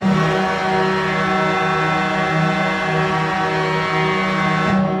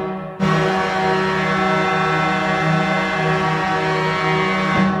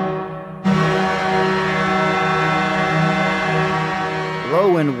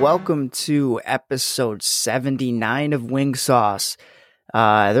welcome to episode 79 of Wing Sauce.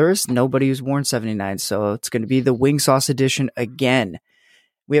 There is nobody who's worn 79, so it's going to be the Wing Sauce edition again.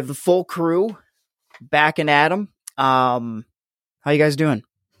 We have the full crew back and at 'em. How you guys doing?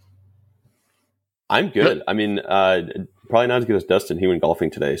 I'm good. I mean, probably not as good as Dustin. He went golfing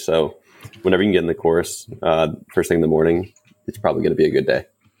today, so whenever you can get in the course first thing in the morning, it's probably going to be a good day.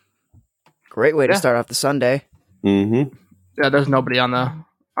 Great way to start off the Sunday. Mm-hmm. Yeah, there's nobody on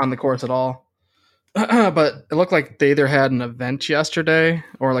the course at all. But it looked like they either had an event yesterday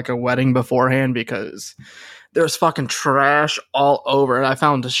or like a wedding beforehand because there's fucking trash all over. And I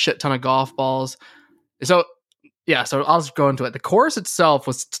found a shit ton of golf balls. So I'll just go into it. The course itself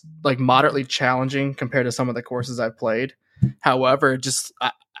was like moderately challenging compared to some of the courses I've played. However,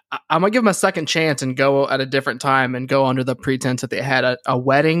 I'm going to give them a second chance and go at a different time and go under the pretense that they had a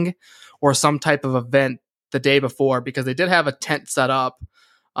wedding or some type of event the day before, because they did have a tent set up.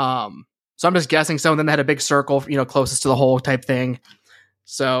 So I'm just guessing so. And then they had a big circle, closest to the hole type thing.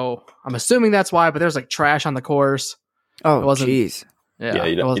 So I'm assuming that's why, but there's like trash on the course. Oh, jeez. Yeah,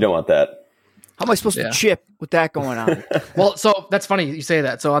 you don't want that. How am I supposed to chip with that going on? Well, so that's funny you say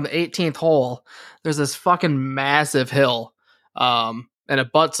that. So on the 18th hole, there's this fucking massive hill. And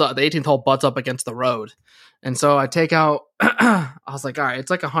it butts up, the 18th hole butts up against the road. And so I take out, I was like, all right,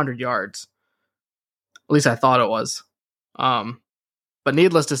 it's like 100 yards. At least I thought it was. But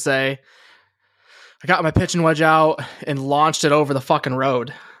needless to say, I got my pitching wedge out and launched it over the fucking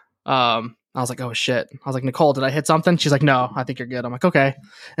road. I was like, oh shit. I was like, Nicole, did I hit something? She's like, no, I think you're good. I'm like, okay.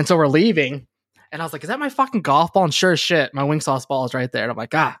 And so we're leaving. And I was like, is that my fucking golf ball? And sure as shit, my Wing Sauce ball is right there. And I'm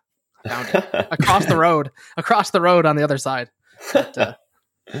like, I found it. across the road on the other side. But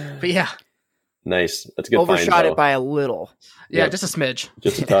yeah. Nice. That's a good. Overshot it by a little. Yeah, just a smidge.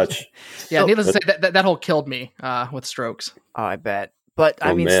 Just a touch. Yeah, needless to say, that hole killed me with strokes. Oh, I bet. But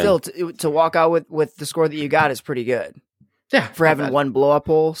I mean, still, to walk out with the score that you got is pretty good. Yeah, for having one blow up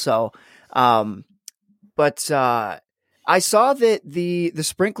hole. So, but I saw that the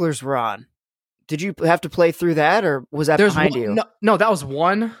sprinklers were on. Did you have to play through that, or was that behind you? No, that was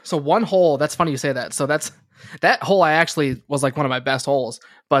one. So one hole. That's funny you say that. So that hole. I actually was like one of my best holes.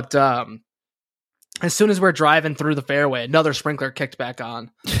 But as soon as we're driving through the fairway, another sprinkler kicked back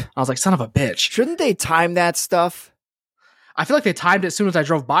on. I was like, son of a bitch. Shouldn't they time that stuff? I feel like they timed it as soon as I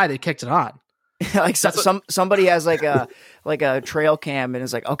drove by. They kicked it on. Like somebody has like a trail cam and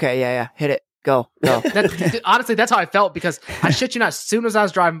is like, okay, yeah, hit it, go. Honestly, that's how I felt, because I shit you not, as soon as I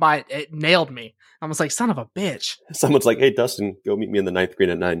was driving by, it nailed me. I was like, son of a bitch. Someone's like, hey, Dustin, go meet me in the 9th green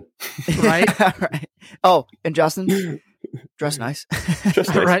at 9. Right? Right. Oh, and Justin, dress nice. Dress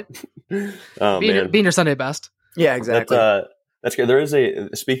nice. Right? Oh, being your Sunday best. Yeah, exactly. That's great. There is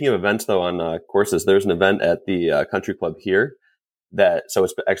speaking of events though on courses, there's an event at the country club here so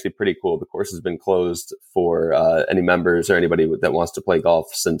it's actually pretty cool. The course has been closed for any members or anybody that wants to play golf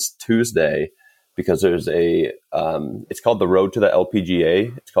since Tuesday, because there's it's called the Road to the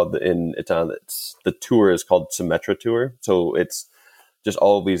LPGA. It's called the tour is called Symetra Tour. So it's just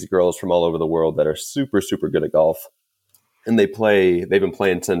all of these girls from all over the world that are super, super good at golf. And they've been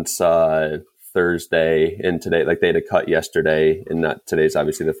playing since Thursday, and today, like they had a cut yesterday, and today's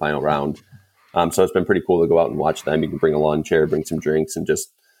obviously the final round. So it's been pretty cool to go out and watch them. You can bring a lawn chair, bring some drinks, and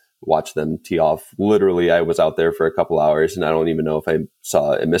just watch them tee off. Literally, I was out there for a couple hours, and I don't even know if I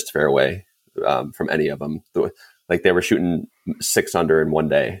saw a missed fairway from any of them. Like they were shooting 6 under in one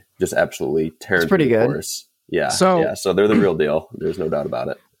day, just absolutely tearing through the course. Yeah, so they're the real deal. There's no doubt about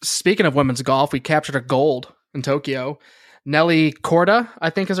it. Speaking of women's golf, we captured a gold in Tokyo. Nelly Korda, I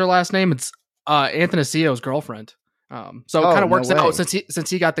think is her last name. It's Anthony Cio's girlfriend. So it kind of works out since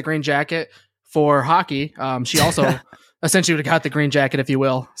he got the green jacket for hockey. She also essentially would have got the green jacket, if you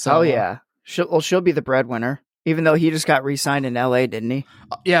will. So, yeah. She'll be the breadwinner, even though he just got re-signed in LA, didn't he?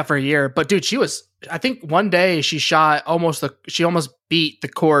 Yeah, for a year. But dude, I think one day she shot she almost beat the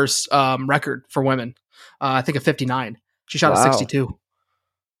course record for women. I think a 59. She shot a 62.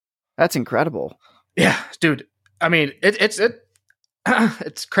 That's incredible. Yeah, dude. I mean,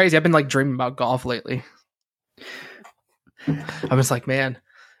 it's crazy. I've been like dreaming about golf lately. I was like, man,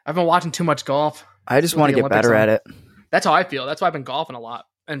 I've been watching too much golf. I just want to get better at it. That's how I feel. That's why I've been golfing a lot.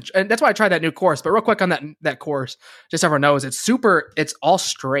 And that's why I tried that new course. But real quick on that course, just so everyone knows, it's all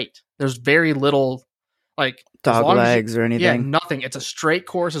straight. There's very little like dog legs or anything. Yeah, nothing. It's a straight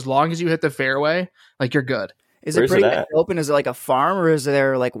course. As long as you hit the fairway, like you're good. Is it pretty open? Is it like a farm, or is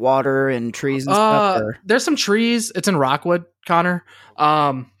there like water and trees and stuff? Or? There's some trees. It's in Rockwood, Connor.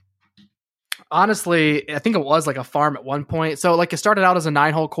 Honestly, I think it was like a farm at one point. So like it started out as a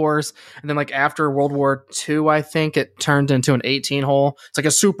 9-hole course, and then like after World War II, I think it turned into an 18-hole. It's like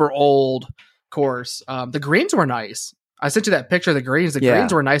a super old course. The greens were nice. I sent you that picture of the greens. The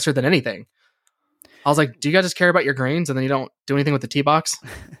greens were nicer than anything. I was like, do you guys just care about your greens and then you don't do anything with the tee box?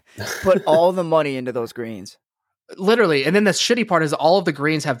 Put all the money into those greens. Literally. And then the shitty part is all of the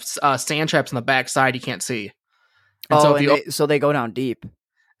greens have sand traps on the back side you can't see. And so they go down deep.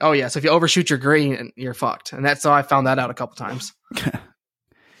 Oh, yeah. So if you overshoot your green, you're fucked. And that's how I found that out a couple times.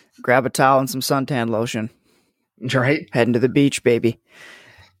 Grab a towel and some suntan lotion. Right. Heading to the beach, baby.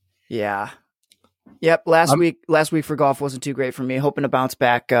 Yeah. Yep. Last week for golf wasn't too great for me. Hoping to bounce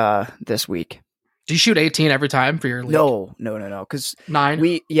back this week. Do you shoot 18 every time for your league? No. Because 9.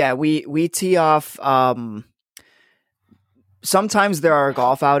 We tee off. Sometimes there are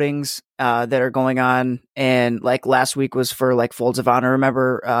golf outings that are going on, and like last week was for like Folds of Honor.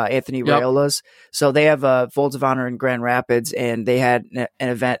 Remember Anthony Rayola's? So they have a Folds of Honor in Grand Rapids, and they had an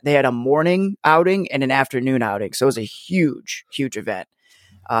event. They had a morning outing and an afternoon outing. So it was a huge event.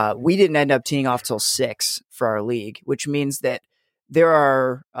 We didn't end up teeing off till 6 for our league, which means that there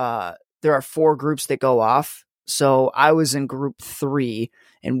are 4 groups that go off. So I was in group 3,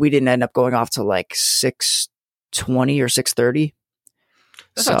 and we didn't end up going off till like 6:20 or 6:30.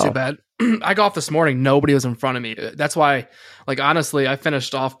 That's not too bad. I golfed this morning. Nobody was in front of me. That's why, like, honestly, I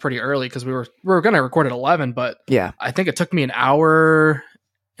finished off pretty early because we were going to record at 11, but yeah, I think it took me an hour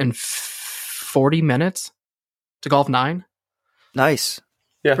and 40 minutes to golf 9. Nice.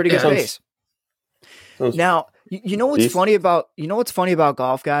 Yeah, pretty good pace. Now, you know what's funny about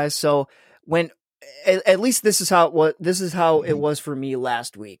golf, guys? So when at least this is how it was for me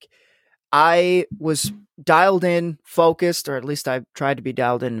last week. I was dialed in, focused, or at least I tried to be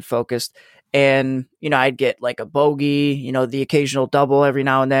dialed in and focused. And, I'd get like a bogey, the occasional double every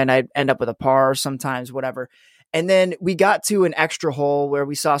now and then. I'd end up with a par sometimes, whatever. And then we got to an extra hole where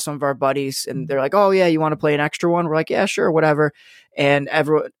we saw some of our buddies and they're like, oh yeah, you want to play an extra one? We're like, yeah, sure, whatever. And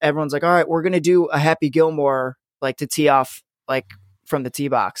everyone's like, all right, we're going to do a Happy Gilmore, like to tee off like from the tee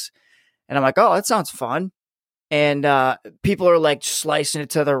box. And I'm like, oh, that sounds fun. And people are like slicing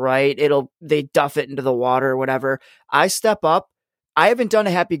it to the right. They duff it into the water or whatever. I step up. I haven't done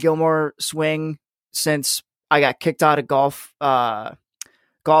a Happy Gilmore swing since I got kicked out of golf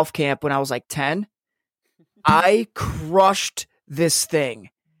camp when I was like 10. I crushed this thing,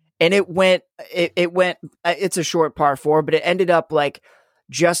 and it went. It's a short par 4, but it ended up like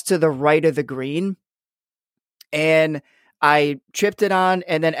just to the right of the green, and I chipped it on,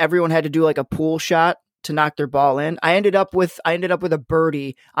 and then everyone had to do like a pool shot to knock their ball in. I ended up with a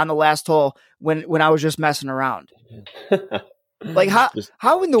birdie on the last hole when I was just messing around. Like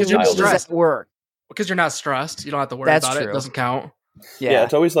how in the world does that work? Because you're not stressed. You don't have to worry about it. It doesn't count. Yeah,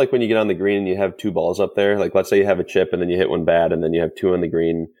 it's always like when you get on the green and you have 2 balls up there. Like let's say you have a chip and then you hit one bad and then you have 2 on the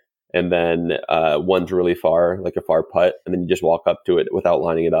green and then one's really far, like a far putt, and then you just walk up to it without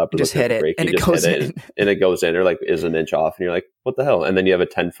lining it up. Just hit it, and it goes in. And it goes in, or like is an inch off, and you're like, what the hell? And then you have a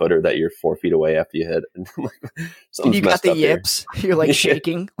 10-footer that you're 4 feet away after you hit. And I'm like, you got the yips. You're like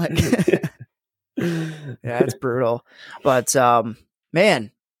shaking. Like, yeah, it's brutal. But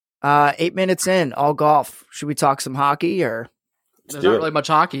man, 8 minutes in, all golf. Should we talk some hockey or? There's not really much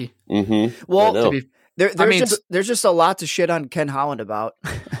hockey. Mm-hmm. Well, there's just a lot to shit on Ken Holland about.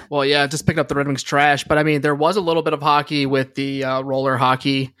 Well, yeah, just picking up the Red Wings trash. But I mean, there was a little bit of hockey with the roller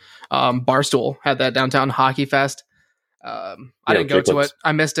hockey. Barstool had that downtown hockey fest. I didn't go to it.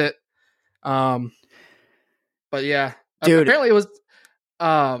 I missed it. But yeah, dude, apparently it was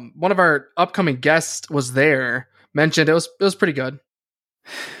one of our upcoming guests was there. Mentioned it was pretty good,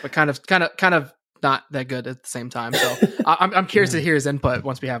 but kind of not that good at the same time. So I'm curious to hear his input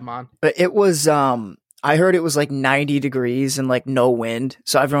once we have him on. But it was I heard it was like 90 degrees and like no wind,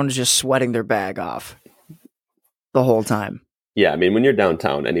 so everyone was just sweating their bag off the whole time. Yeah, I mean, when you're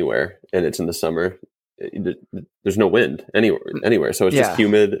downtown anywhere and it's in the summer, there's no wind anywhere. So it's just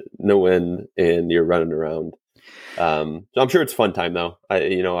humid, no wind, and you're running around. So I'm sure it's a fun time though.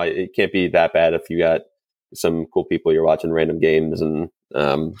 It can't be that bad if you got some cool people you're watching random games and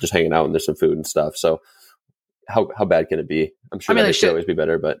just hanging out and there's some food and stuff. So how bad can it be? I'm sure that should always be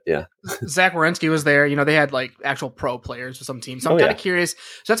better, but yeah. Zach Werenski was there. They had like actual pro players for some teams. So I'm kind of curious.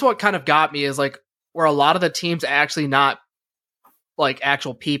 So that's what kind of got me is like, were a lot of the teams actually not like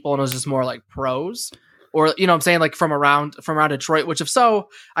actual people and it was just more like pros? Or, what I'm saying, like from around Detroit, which if so,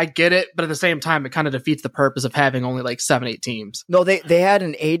 I get it. But at the same time, it kind of defeats the purpose of having only like 7-8 teams. No, they had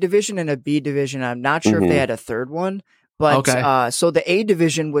an A division and a B division. I'm not sure if they had a third one. But so the A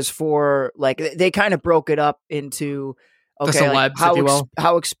division was for like, they kind of broke it up into, Okay, celebs, if you will.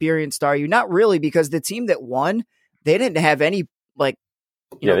 How experienced are you? Not really, because the team that won, they didn't have any like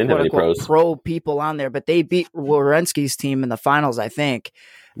they didn't have any pros. pro people on there, but they beat Werenski's team in the finals, I think.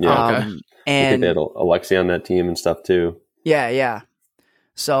 Yeah, okay. I think And they had Alexi on that team and stuff too. yeah.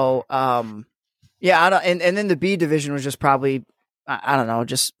 So, yeah, and then the B division was just probably, I don't know,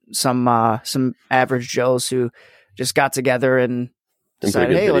 just some average Joes who just got together and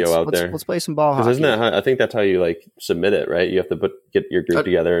decided, hey, let's play some ball hockey. Isn't that I think that's how you like submit it, right? You have to get your group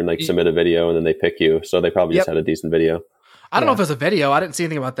together and like submit a video, and then they pick you. So they probably just had a decent video. I don't know if it was a video. I didn't see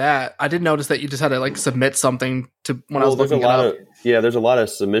anything about that. I did notice that you just had to like submit something to when I was looking it up. There's a lot of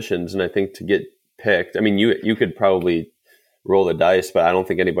submissions, and I think to get picked, I mean, you could probably roll the dice, but I don't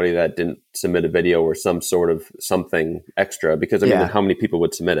think anybody that didn't submit a video or some sort of something extra, because I mean, how many people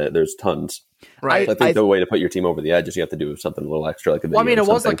would submit it? There's tons. Right. So I think the way to put your team over the edge is you have to do something a little extra, like a video. Well, I mean, it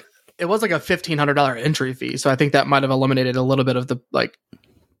was like a $1,500 entry fee, so I think that might have eliminated a little bit of the like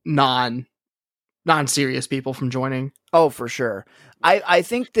non-serious people from joining. Oh, for sure. I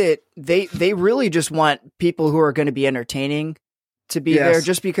think that they really just want people who are going to be entertaining to be there,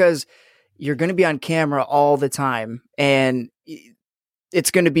 just because you're going to be on camera all the time, and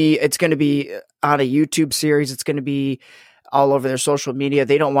it's going to be on a YouTube series. It's going to be all over their social media.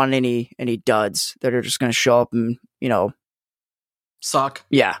 They don't want any duds that are just going to show up and, suck.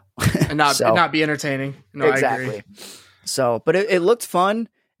 Yeah. And not be entertaining. No, exactly. I agree. So, but it looked fun.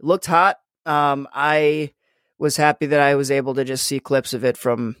 It looked hot. I was happy that I was able to just see clips of it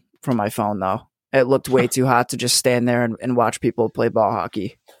from my phone, though. It looked way too hot to just stand there and watch people play ball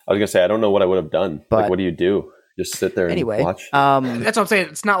hockey. I was going to say, I don't know what I would have done. But, like, what do you do? Just sit there and watch? That's what I'm saying.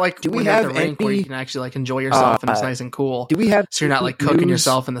 It's not like we have at the rink where you can actually like enjoy yourself and it's nice and cool. Do we have? So you're not like cooking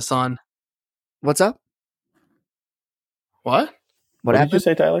yourself in the sun. What's up? What did you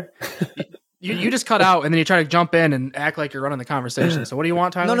say, Tyler? You just cut out and then you try to jump in and act like you're running the conversation. So what do you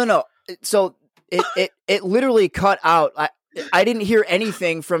want, Tyler? No. So it literally cut out. I didn't hear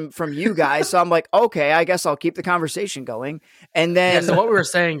anything from you guys, so I'm like, okay, I guess I'll keep the conversation going. And then, so what we were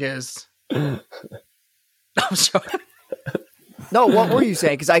saying is, I'm sorry. No, what were you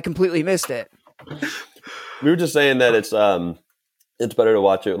saying? Because I completely missed it. We were just saying that it's better to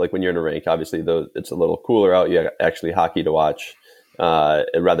watch it like when you're in a rink. Obviously, though, it's a little cooler out. You have actually hockey to watch,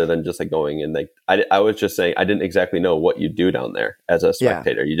 rather than just like going and like. I was just saying I didn't exactly know what you do down there as a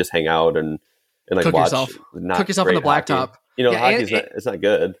spectator. You just hang out and like cook watch. Cook yourself on the blacktop. Hockey's it's not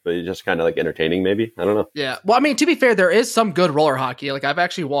good, but it's just kind of like entertaining, maybe. I don't know. Yeah. Well, I mean, to be fair, there is some good roller hockey. Like I've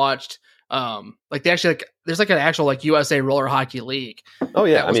actually watched, like they actually there's like an actual like USA roller hockey league. Oh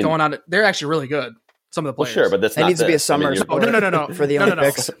yeah, that was going on. They're actually really good. Some of the players. Well, sure, but that needs to be a summer sport. No. For the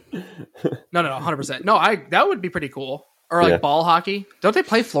Olympics. No, 100%. No, that would be pretty cool. Or like ball hockey. Don't they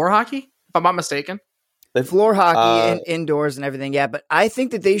play floor hockey? If I'm not mistaken. Floor hockey and indoors and everything. Yeah, but I think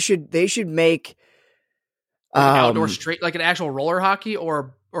that they should make. Outdoor street, like an actual roller hockey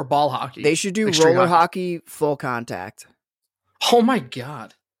or ball hockey. They should do roller hockey full contact. Oh my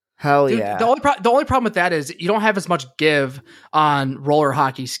god! Hell dude, yeah! The only problem with that is you don't have as much give on roller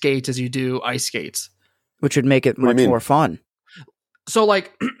hockey skates as you do ice skates, which would make it much more fun. So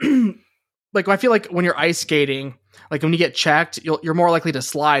like, like I feel like when you're ice skating, like when you get checked, you're more likely to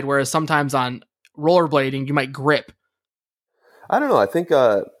slide. Whereas sometimes on rollerblading, you might grip. I don't know. I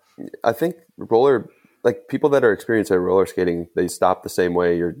think roller. Like people that are experienced at roller skating, they stop the same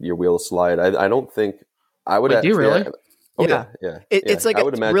way your wheels slide. I don't think I would. Wait, do you really? Yeah. It's like a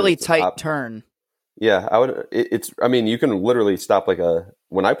really tight turn. Yeah, I would. I mean, you can literally stop like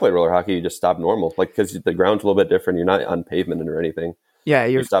when I play roller hockey, you just stop normal, like because the ground's a little bit different. You're not on pavement or anything. Yeah,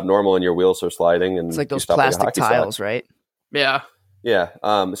 you stop normal and your wheels are sliding, and it's like those plastic tiles, right? Yeah. Yeah.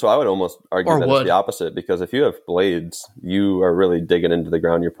 So I would almost argue that it's the opposite, because if you have blades, you are really digging into the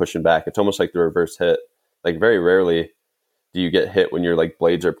ground. You're pushing back. It's almost like the reverse hit. Like very rarely do you get hit when your like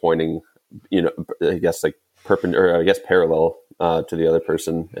blades are pointing, I guess like parallel to the other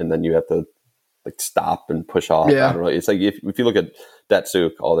person, and then you have to like stop and push off. Yeah. I don't know. It's like if you look at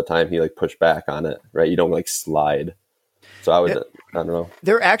Datsuk all the time, he like push back on it, right? You don't like slide. So I don't know.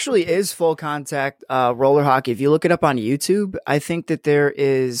 There actually is full contact roller hockey. If you look it up on YouTube, I think that there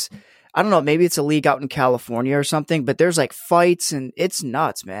is, I don't know, maybe it's a league out in California or something, but there's like fights and it's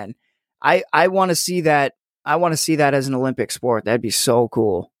nuts, man. I want to see that. I want to see that as an Olympic sport. That'd be so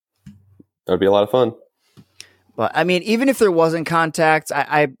cool. That would be a lot of fun. But I mean, even if there wasn't contact,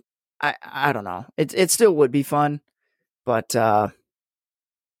 I don't know. It still would be fun. But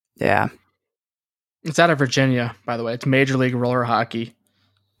yeah. It's out of Virginia, by the way. It's Major League Roller Hockey.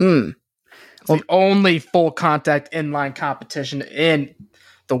 It's the only full contact inline competition in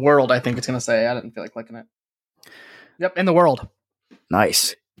the world, I think it's going to say. I didn't feel like clicking it. Yep, in the world.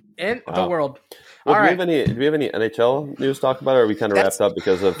 Nice. In the world. Well, All right. do we have any NHL news to talk about, or are we kind of wrapped up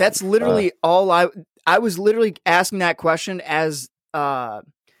because of? That's literally all I was literally asking that question as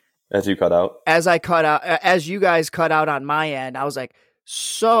you cut out. As you guys cut out on my end. I was like,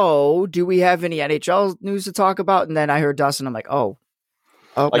 so do we have any NHL news to talk about? And then I heard Dustin. I'm like, oh,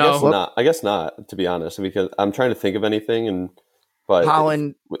 I guess not, to be honest, because I'm trying to think of anything, but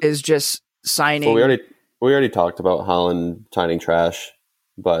Holland is just signing. Well, we already talked about Holland signing trash,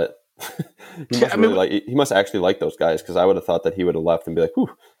 but he must actually like those guys, because I would have thought that he would have left and be like, "Whew,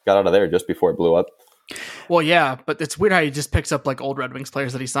 got out of there just before it blew up." Well, yeah, but it's weird how he just picks up like old Red Wings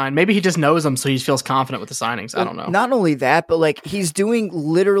players that he signed. Maybe he just knows them, so he feels confident with the signings. I don't know. Not only that, but like he's doing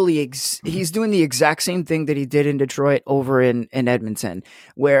he's doing the exact same thing that he did in Detroit over in Edmonton,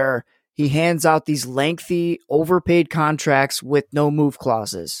 where he hands out these lengthy, overpaid contracts with no move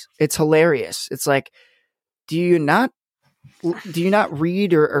clauses. It's hilarious. It's like, do you not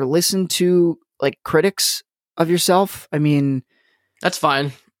read or listen to like critics of yourself? I mean, that's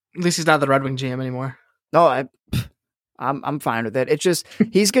fine. At least he's not the Red Wing GM anymore. No, I'm fine with it. It's just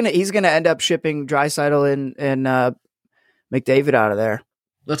he's gonna end up shipping Draisaitl and McDavid out of there.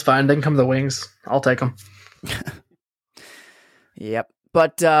 That's fine. They can come to the Wings. I'll take them. Yep.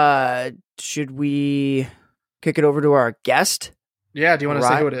 But should we kick it over to our guest? Yeah. Do you want to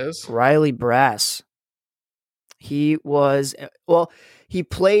say who it is? Riley Brass. He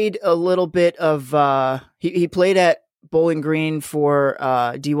played a little bit of he played at Bowling Green for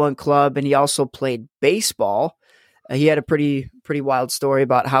D1 club, and he also played baseball. He had a pretty wild story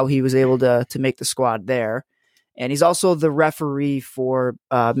about how he was able to make the squad there, and he's also the referee for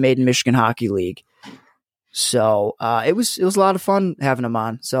Maiden Michigan Hockey League. So it was a lot of fun having him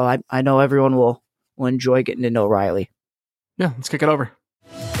on. So I know everyone will enjoy getting to know Riley. Yeah, let's kick it over.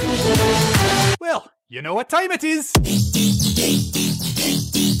 Well, you know what time it is.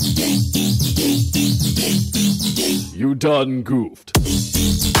 You done goofed.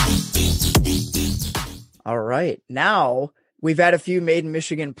 All right. Now we've had a few Maiden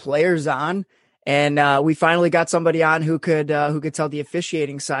Michigan players on, and we finally got somebody on who could tell the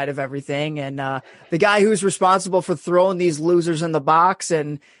officiating side of everything, and the guy who's responsible for throwing these losers in the box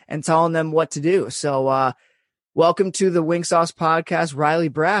and telling them what to do. So welcome to the Wing Sauce Podcast, Riley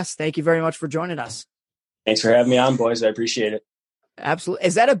Brass. Thank you very much for joining us. Thanks for having me on, boys. I appreciate it. Absolutely.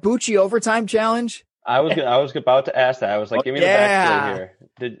 Is that a Bucci overtime challenge? I was about to ask that. I was like, give me the backstory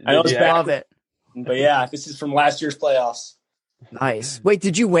here. I love it. But yeah, this is from last year's playoffs. Nice. Wait,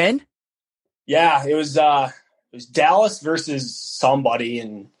 did you win? Yeah, it was Dallas versus somebody,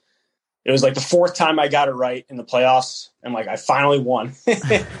 and it was like the fourth time I got it right in the playoffs, and like I finally won.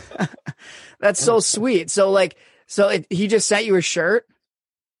 That's so sweet. So he just sent you a shirt?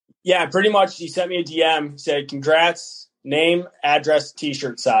 Yeah, pretty much. He sent me a DM, said, "Congrats, name, address,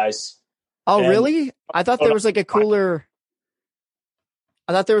 t-shirt size." Oh, and really? I thought there was like a cooler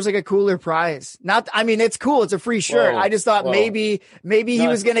prize. It's cool. It's a free shirt. I just thought maybe he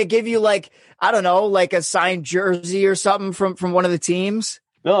was going to give you like, I don't know, like a signed jersey or something from one of the teams.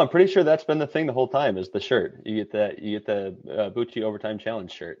 No, I'm pretty sure that's been the thing the whole time is the shirt. You get the Bucci Overtime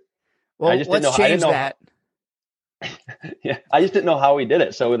Challenge shirt. Well, let's change that. Yeah, I just didn't know how he did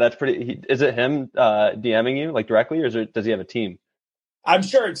it. So that's pretty. Is it him DMing you like directly, or does he have a team? I'm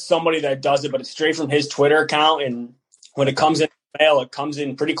sure it's somebody that does it, but it's straight from his Twitter account. And when it comes in mail, it comes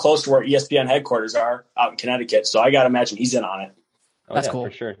in pretty close to where ESPN headquarters are out in Connecticut. So I got to imagine he's in on it. Oh, that's cool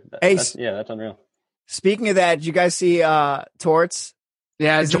for sure. That's unreal. Speaking of that, did you guys see Torts?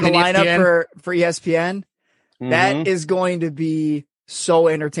 Yeah, is in the lineup for ESPN. Mm-hmm. That is going to be so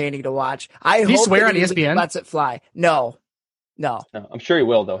entertaining to watch. Did he swear on ESPN? Lets it fly. No. I'm sure he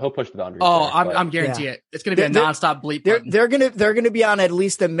will though. He'll push the boundaries. Oh, I'm guarantee it. It's going to be a nonstop bleep. They're going to be on at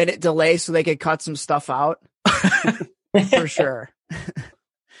least a minute delay so they could cut some stuff out for sure.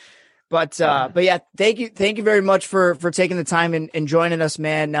 But yeah, thank you very much for taking the time and joining us,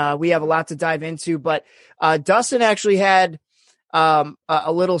 man. We have a lot to dive into, but Dustin actually had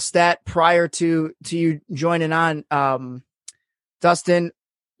a little stat prior to you joining on. Dustin,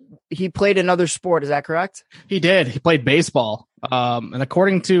 he played another sport. Is that correct? He did. He played baseball. And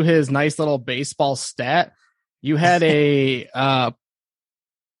according to his nice little baseball stat, you had a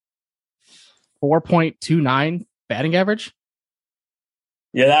 4.29 batting average.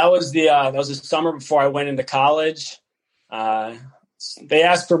 Yeah, that was the summer before I went into college. They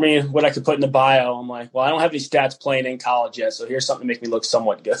asked for me what I could put in the bio. I'm like, well, I don't have any stats playing in college yet, so here's something to make me look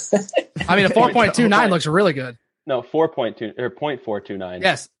somewhat good. I mean, a 4.29 looks really good. No, 4.2 or 0.429.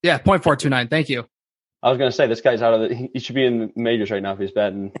 Yes, yeah, 0.429. Thank you. I was going to say this guy's out of he should be in the majors right now if he's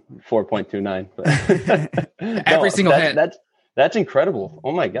batting 4.29. Every single hit. That's incredible.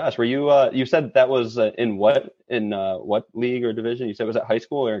 Oh my gosh. Were you, you said that was in what league or division? You said, was it high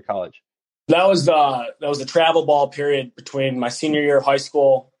school or in college? That was the travel ball period between my senior year of high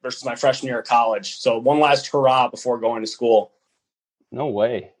school versus my freshman year of college. So one last hurrah before going to school. No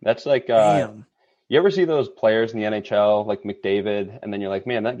way. That's like, Damn. you ever see those players in the NHL, like McDavid, and then you're like,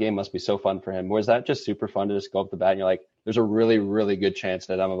 man, that game must be so fun for him. Or is that just super fun to just go up the bat and you're like, there's a really, really good chance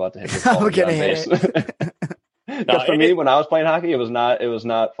that I'm about to hit this ball. I'm gonna hit it. Because for me, when I was playing hockey, it was not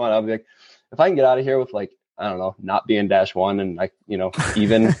fun. I'd be like, if I can get out of here with like, I don't know, not being -1 and like,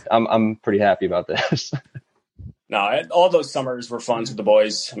 even, I'm pretty happy about this. No, all those summers were fun with the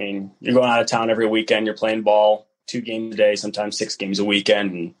boys. I mean, you're going out of town every weekend, you're playing ball 2 games a day, sometimes 6 games a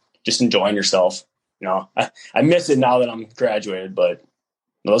weekend, and just enjoying yourself. I miss it now that I'm graduated, but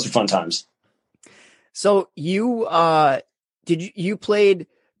those are fun times. So you you played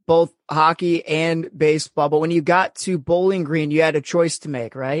both hockey and baseball, but when you got to Bowling Green, you had a choice to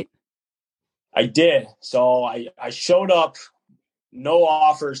make, right? I did. So I showed up, no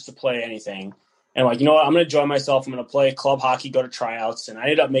offers to play anything. And like, you know what, I'm going to enjoy myself. I'm going to play club hockey, go to tryouts. And I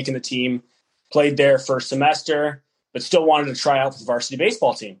ended up making the team, played there first semester, but still wanted to try out for the varsity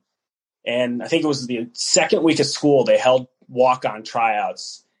baseball team. And I think it was the second week of school, they held walk-on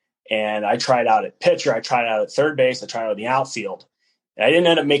tryouts. And I tried out at pitcher, I tried out at third base, I tried out in the outfield. And I didn't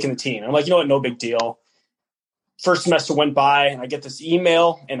end up making the team. And I'm like, you know what, no big deal. First semester went by, and I get this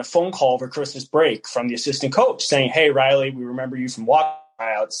email and a phone call over Christmas break from the assistant coach saying, hey, Riley, we remember you from walk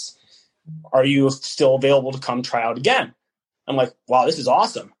tryouts. Are you still available to come try out again? I'm like, wow, this is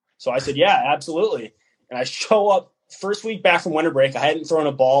awesome. So I said, yeah, absolutely. And I show up first week back from winter break. I hadn't thrown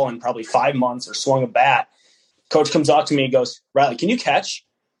a ball in probably 5 months or swung a bat. Coach comes up to me and goes, Riley, can you catch?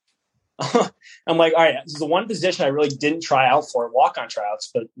 I'm like, all right, this is the one position I really didn't try out for at walk-on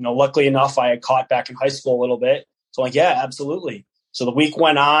tryouts, but luckily enough, I had caught back in high school a little bit. So I'm like, yeah, absolutely. So the week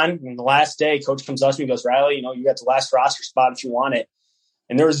went on, and the last day, coach comes up to me and goes, Riley, you got the last roster spot if you want it.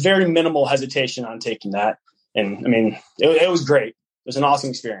 And there was very minimal hesitation on taking that. And I mean, it was great. It was an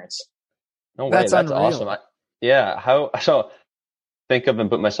awesome experience. No way, that's awesome. So think of and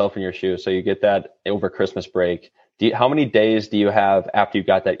put myself in your shoes. So you get that over Christmas break. How many days do you have after you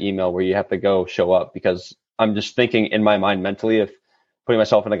got that email where you have to go show up? Because I'm just thinking in my mind mentally, if putting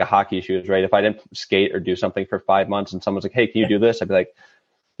myself in like a hockey shoes, right? If I didn't skate or do something for 5 months and someone's like, hey, can you do this? I'd be like,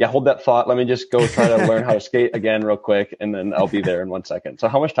 yeah, hold that thought. Let me just go try to learn how to skate again real quick. And then I'll be there in 1 second. So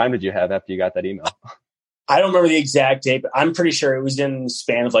how much time did you have after you got that email? I don't remember the exact date, but I'm pretty sure it was in the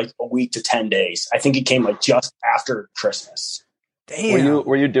span of like a week to 10 days. I think it came like just after Christmas. Damn.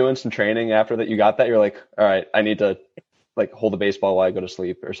 Were you doing some training after that? You got that? You're like, all right, I need to like hold the baseball while I go to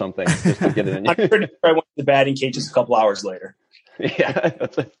sleep or something just to get it in. I'm pretty sure I went to the batting cages a couple hours later. Yeah,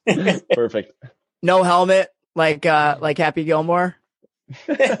 that's it. Perfect. No helmet, like Happy Gilmore.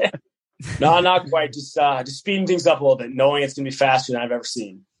 No, not quite. Just speeding things up a little bit, knowing it's going to be faster than I've ever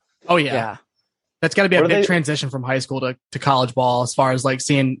seen. Oh yeah. That's got to be a big transition from high school to college ball, as far as like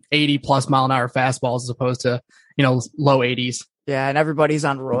seeing 80+ mile an hour fastballs as opposed to low 80s. Yeah, and everybody's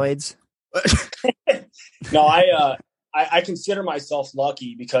on roids. No, I consider myself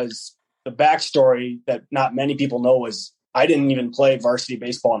lucky because the backstory that not many people know was I didn't even play varsity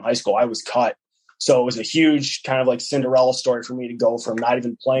baseball in high school. I was cut. So it was a huge kind of like Cinderella story for me to go from not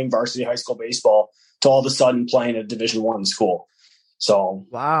even playing varsity high school baseball to all of a sudden playing at Division I school. So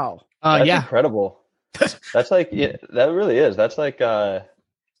wow. That's incredible. That's like, that really is. That's like, I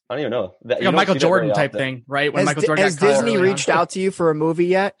don't even know. Like a Michael Jordan type thing, right? When Michael Jordan has Disney reached out to you for a movie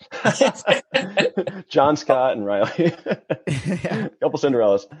yet? John Scott and Riley. A couple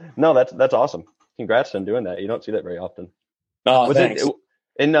Cinderellas. No, that's awesome. Congrats on doing that. You don't see that very often. Oh, thanks.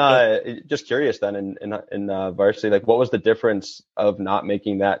 Just curious then in varsity, like what was the difference of not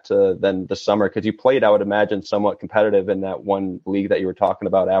making that to then the summer? Because you played, I would imagine, somewhat competitive in that one league that you were talking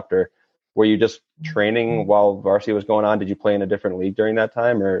about after. Were you just training while varsity was going on? Did you play in a different league during that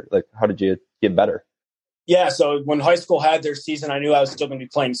time, or like how did you get better? Yeah, so when high school had their season, I knew I was still going to be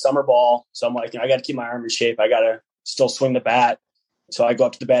playing summer ball. So I'm like, I got to keep my arm in shape. I got to still swing the bat. So I go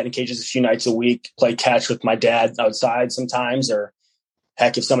up to the batting cages a few nights a week, play catch with my dad outside sometimes, or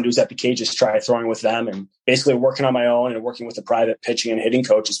heck, if somebody was at the cages, try throwing with them, and basically working on my own and working with a private pitching and hitting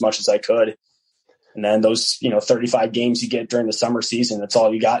coach as much as I could. And then those, 35 games you get during the summer season, that's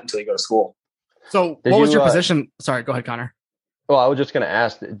all you got until you go to school. So what was your position? Sorry, go ahead, Connor. Well, I was just going to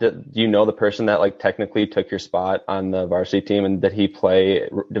ask, do you know the person that like technically took your spot on the varsity team, and did he play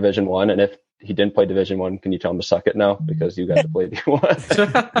Division I? And if he didn't play Division I, can you tell him to suck it now because you got to play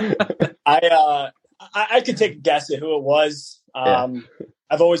D1? I could take a guess at who it was. I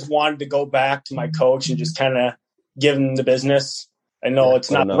I've always wanted to go back to my coach and just kind of give him the business. I know it's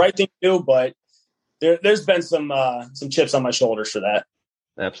not the right thing to do, but there's been some chips on my shoulders for that.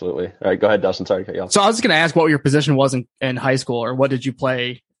 Absolutely. All right, go ahead, Dustin. Sorry to cut you off. So I was going to ask what your position was in high school, or what did you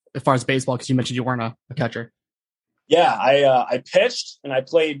play as far as baseball? Because you mentioned you weren't a catcher. Yeah, I pitched and I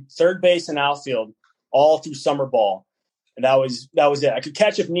played third base and outfield all through summer ball, and that was it. I could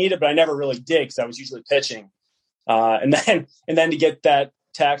catch if needed, but I never really did because I was usually pitching. And then to get that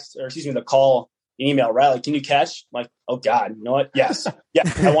text, or excuse me, the call, email, Riley, can you catch? I'm like, oh God, you know what? Yes, yeah,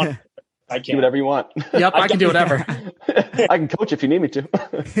 I want. I can do whatever you want. Yep, I can do whatever. I can coach if you need me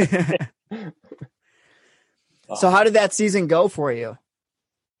to. So how did that season go for you?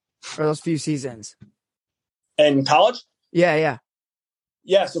 Or those few seasons? In college? Yeah.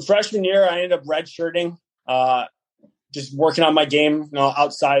 So freshman year, I ended up redshirting, just working on my game,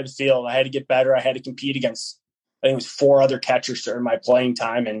 outside of the field. I had to get better. I had to compete against, I think it was 4 other catchers during my playing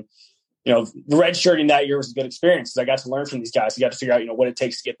time. And, redshirting that year was a good experience because I got to learn from these guys. I got to figure out, what it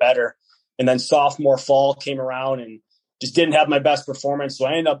takes to get better. And then sophomore fall came around and just didn't have my best performance. So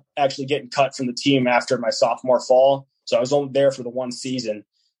I ended up actually getting cut from the team after my sophomore fall. So I was only there for the one season.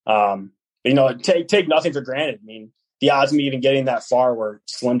 Take nothing for granted. I mean, the odds of me even getting that far were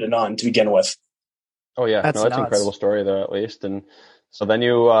slim to none to begin with. Oh yeah, that's an incredible story though, at least. And so then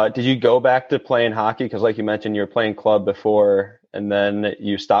did you go back to playing hockey? Because like you mentioned, you were playing club before, and then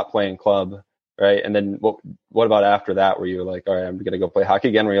you stopped playing club, right? And then what about after that? Were you like, all right, I'm going to go play hockey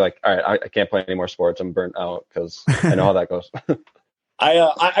again? Were you like, all right, I can't play any more sports. I'm burnt out because I know how that goes.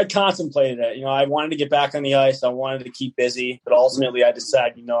 I contemplated it. I wanted to get back on the ice. I wanted to keep busy, but ultimately I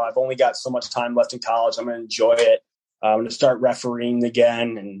decided, I've only got so much time left in college. I'm going to enjoy it. I'm going to start refereeing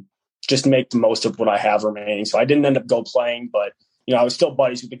again and just make the most of what I have remaining. So I didn't end up playing, but I was still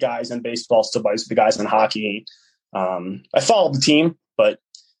buddies with the guys in baseball, still buddies with the guys in hockey. I followed the team, but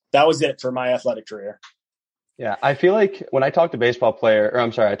that was it for my athletic career. Yeah, I feel like when I talk to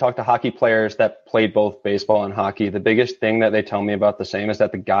I talk to hockey players that played both baseball and hockey, the biggest thing that they tell me about the same is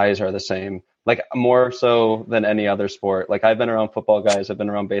that the guys are the same, like more so than any other sport. Like I've been around football guys, I've been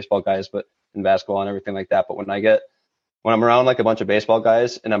around baseball guys, but in basketball and everything like that. But when I'm around like a bunch of baseball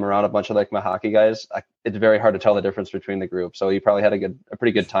guys and I'm around a bunch of like my hockey guys, it's very hard to tell the difference between the group. So you probably had a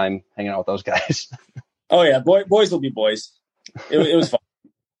pretty good time hanging out with those guys. Oh yeah, boys will be boys. It was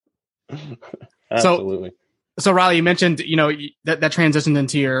fun. Absolutely. So Riley, you mentioned, that transitioned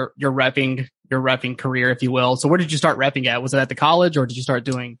into your repping career, if you will. So where did you start repping at? Was it at the college, or did you start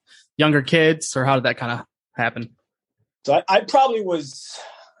doing younger kids, or how did that kind of happen? So I probably was,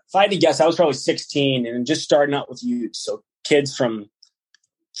 if I had to guess, I was probably 16 and just starting out with youth. So kids from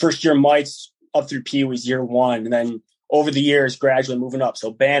first year mites up through Pee-wee's year 1, and then over the years gradually moving up.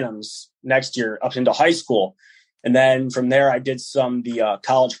 So Bantams next year up into high school. And then from there, I did the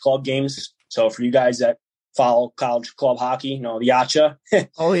college club games. So for you guys that follow college club hockey, the Yacha.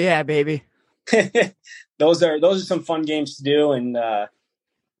 Oh yeah, baby. Those are some fun games to do. And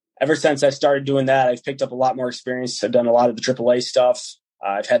ever since I started doing that, I've picked up a lot more experience. I've done a lot of the AAA stuff.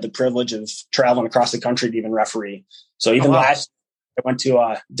 I've had the privilege of traveling across the country to even referee. So even last year, I went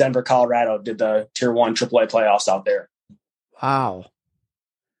to Denver, Colorado, did the Tier 1 AAA playoffs out there. Wow.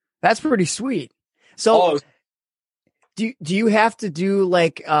 That's pretty sweet. So do you have to do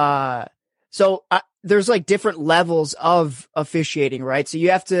like, there's like different levels of officiating, right? So do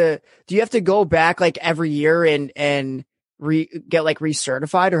you have to go back like every year and get like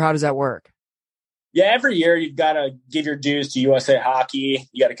recertified, or how does that work? Yeah, every year you've got to give your dues to USA Hockey.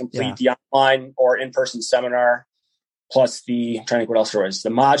 You got to complete the online or in-person seminar, plus I'm trying to think what else there was. The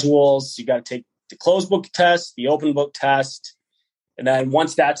modules, you got to take the closed book test, the open book test. And then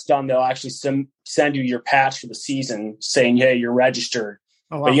once that's done, they'll actually send you your patch for the season saying, hey, you're registered.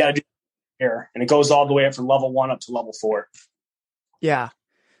 Oh, wow. But you got to do it here. And it goes all the way up from level 1 up to level 4. Yeah.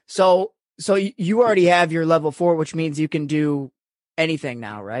 So you already have your level 4, which means you can do anything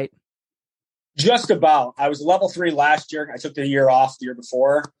now, right? Just about. I was level 3 last year. I took the year off the year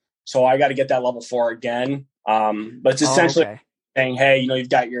before. So I got to get that level 4 again. But it's essentially saying, hey, you've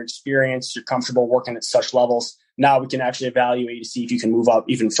got your experience, you're comfortable working at such levels. Now we can actually evaluate to see if you can move up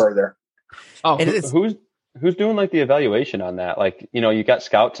even further. Oh, who's doing like the evaluation on that? Like, you got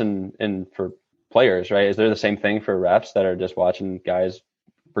scouts and for players, right? Is there the same thing for refs that are just watching guys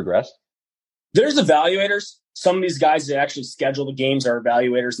progress? There's evaluators. Some of these guys that actually schedule the games are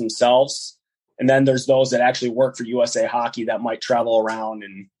evaluators themselves. And then there's those that actually work for USA Hockey that might travel around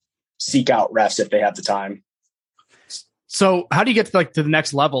and seek out refs if they have the time. So how do you get to the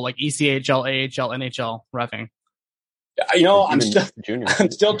next level, like ECHL, AHL, NHL reffing? I'm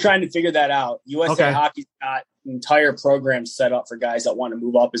still trying to figure that out. USA Hockey's got entire program set up for guys that want to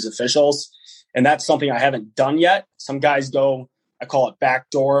move up as officials. And that's something I haven't done yet. Some guys go, I call it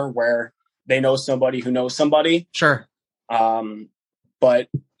backdoor, where they know somebody who knows somebody. Sure. But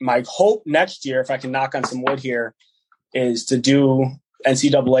my hope next year, if I can knock on some wood here, is to do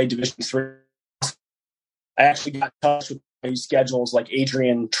NCAA Division III. I actually got in touch with these schedules like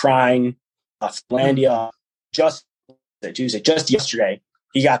Adrian Trine, Finlandia, just yesterday.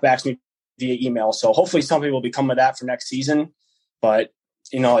 He got back to me via email. So hopefully something will be coming of that for next season. But,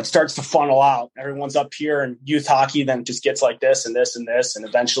 it starts to funnel out. Everyone's up here in youth hockey, then it just gets like this and this and this. And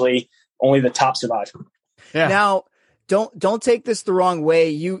eventually only the top survive. Yeah. Now, don't take this the wrong way.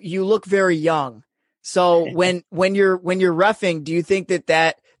 You look very young. So when you're reffing, do you think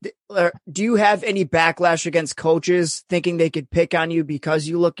that do you have any backlash against coaches thinking they could pick on you because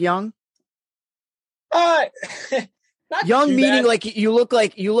you look young? Not Young meaning bad. like you look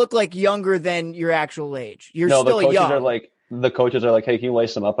like younger than your actual age. You're No, the still coaches young. are like, hey, can you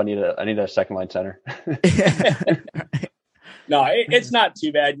lace them up? I need a second line center. No, it's not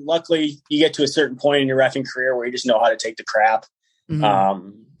too bad. Luckily, you get to a certain point in your reffing career where you just know how to take the crap.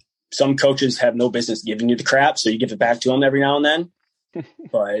 Mhm. Some coaches have no business giving you the crap, so you give it back to them every now and then.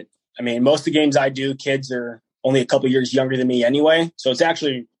 But, most of the games I do, kids are only a couple years younger than me anyway. So it's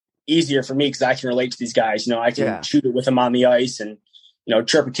actually easier for me because I can relate to these guys. I can shoot it with them on the ice and,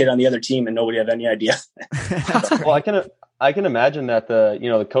 chirp a kid on the other team and nobody have any idea. Well, I can imagine that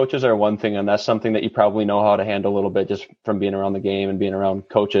the coaches are one thing, and that's something that you probably know how to handle a little bit just from being around the game and being around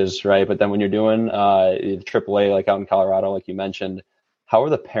coaches, right? But then when you're doing AAA, like out in Colorado, like you mentioned, how are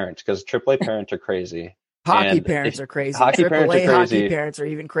the parents? Because AAA parents are crazy. Hockey parents are crazy. Hockey parents are AAA crazy. hockey parents are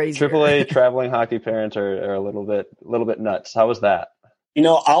even crazier. AAA traveling hockey parents are a little bit nuts. How was that?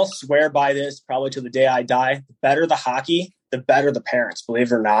 I'll swear by this probably to the day I die. The better the hockey, the better the parents,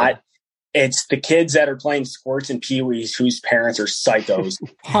 believe it or not. Yeah. It's the kids that are playing squirts and peewees whose parents are psychos.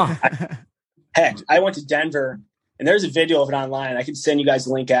 Heck, I went to Denver, and there's a video of it online. I can send you guys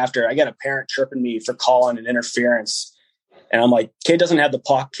the link after. I got a parent chirping me for calling an interference. And I'm like, kid doesn't have the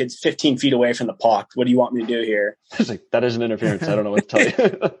puck. Kid's 15 feet away from the puck. What do you want me to do here? It's like, that is an interference. I don't know what to tell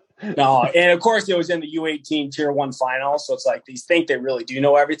you. No, and of course it was in the U18 Tier 1 final, so it's like these think they really do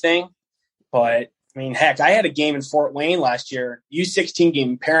know everything. But, heck, I had a game in Fort Wayne last year, U16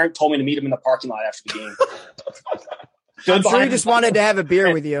 game. Parent told me to meet him in the parking lot after the game. I'm sure he just wanted to have a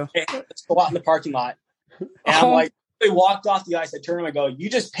beer with you. Let's go out in the parking lot. And I'm like, they walked off the ice. I turn to him and go, you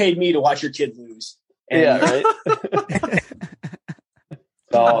just paid me to watch your kid lose. And Yeah, right?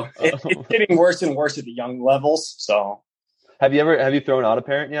 so it's getting worse and worse at the young levels. So Have you thrown out a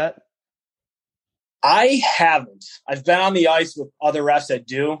parent yet? I haven't. I've been on the ice with other refs that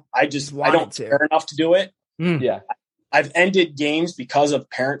do. I don't care enough to do it. Yeah. I've ended games because of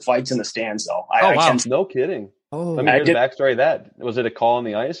parent fights in the stands, though. Wow. No kidding. Oh, Let me hear the backstory of that. Was it a call on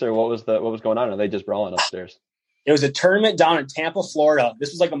the ice, or what was going on? Are they just brawling upstairs? It was a tournament down in Tampa, Florida. This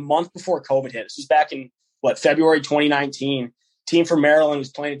was like a month before COVID hit. This was back in February 2019. Team from Maryland was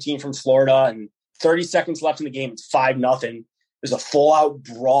playing a team from Florida, and 30 seconds left in the game. It's 5-0. There's a full-out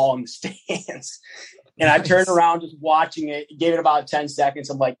brawl in the stands. And I turned around just watching it, gave it about 10 seconds.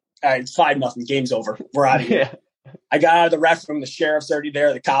 I'm like, all right, it's 5-0. Game's over. We're out of here. Yeah. I got out of the ref room. The sheriff's already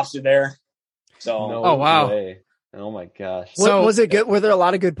there. The cops are there. So, No Oh, wow. way. Oh, my gosh. So- was it good? Were there a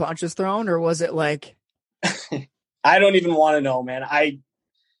lot of good punches thrown, or was it like? I don't even want to know, man. I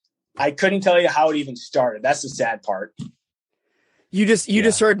couldn't tell you how it even started. That's the sad part. You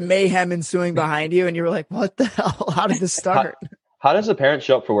just heard mayhem ensuing behind you, and you were like, "What the hell? How did this start?" How does the parent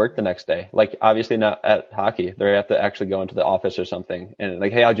show up for work the next day? Like, obviously not at hockey. They have to actually go into the office or something. And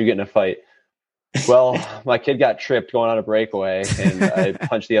like, hey, how'd you get in a fight? Well, my kid got tripped going on a breakaway, and I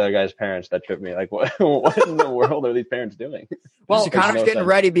punched the other guy's parents that tripped me. Like, what in the world are these parents doing? Well, Makes Connor's no getting sense.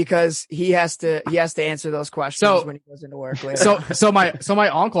 ready because he has to answer those questions when he goes into work later. So my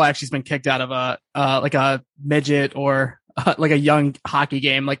uncle actually's been kicked out of a midget or like a young hockey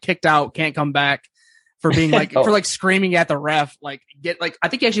game, like kicked out, can't come back for being like Oh. for like screaming at the ref. I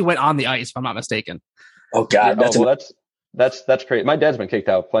think he actually went on the ice, if I'm not mistaken. Oh, God. That's crazy. My dad's been kicked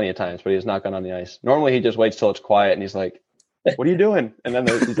out plenty of times, but he's not gone on the ice. Normally, he just waits till it's quiet, and he's like, "What are you doing?" And then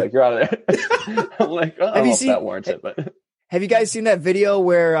he's like, "You're out of there." I'm like, "Oh, I don't know if that warrants it." But Have you guys seen that video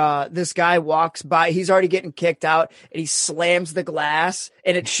where this guy walks by? He's already getting kicked out, and he slams the glass,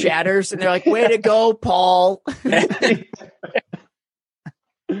 and it shatters. And they're like, "Way to go, Paul!"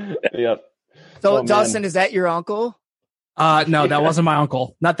 Yep. So, Oh, Dustin, man. is that your uncle? No, that wasn't my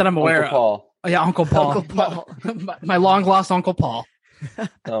uncle. Not that I'm aware Uncle Paul. of. Oh, yeah, Uncle Paul. Uncle Paul. My long lost Uncle Paul.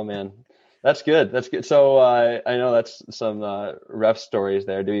 Oh man. That's good. That's good. So I know that's some ref stories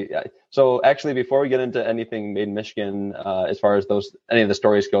there. So actually, before we get into anything made in Michigan, as far as any of the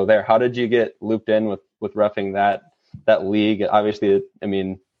stories go there, how did you get looped in with reffing that league? Obviously, I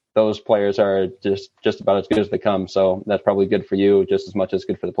mean, those players are just about as good as they come. So that's probably good for you just as much as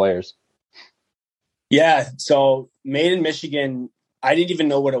good for the players. Yeah. So Made in Michigan, I didn't even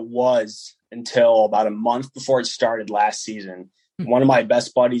know what it was until about a month before it started last season. One of my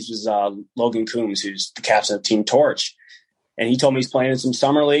best buddies was Logan Coombs, who's the captain of Team Torch. And he told me he's playing in some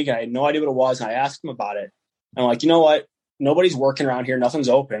summer league. And I had no idea what it was. And I asked him about it. I'm like, you know what? Nobody's working around here. Nothing's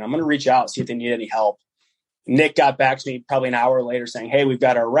open. I'm going to reach out, see if they need any help. Nick got back to me probably an hour later saying, hey, we've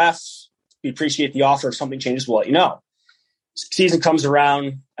got our refs. We appreciate the offer. If something changes, we'll let you know. Season comes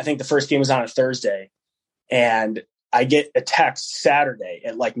around. I think the first game was on a Thursday. And I get a text Saturday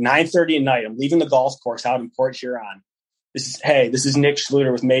at like 9:30 at night. I'm leaving the golf course out in Port Huron. This is Nick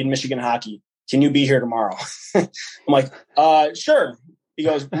Schluter with Made in Michigan Hockey. Can you be here tomorrow? I'm like, sure. He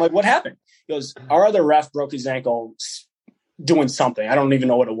goes, I'm like, what happened? He goes, our other ref broke his ankle doing something. I don't even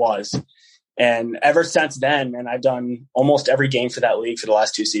know what it was. And ever since then, and I've done almost every game for that league for the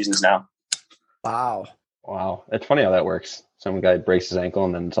last 2 seasons now. Wow. It's funny how that works. Some guy breaks his ankle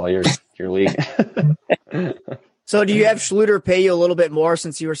and then it's all your league. So do you have Schluter pay you a little bit more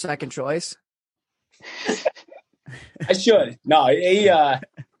since you were second choice? I should. No,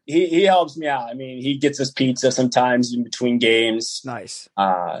 he helps me out. I mean, he gets us pizza sometimes in between games. Nice.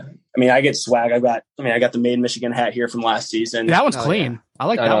 I mean, I get swag. I got the Made in Michigan hat here from last season. That one's clean. Yeah. I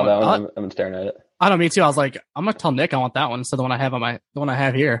like that one. I've been staring at it. I know, me too. I was like, I'm gonna tell Nick I want that one instead of the one I have the one I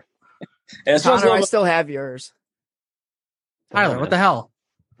have here. And Connor, I still have yours. Tyler, what the hell?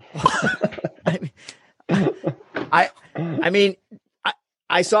 I mean,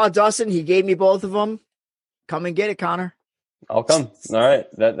 I saw Dustin. He gave me both of them. Come and get it, Connor. I'll come. All right,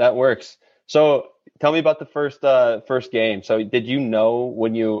 that works. So tell me about the first game. So did you know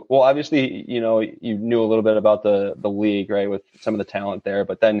when obviously, you knew a little bit about the league, right, with some of the talent there,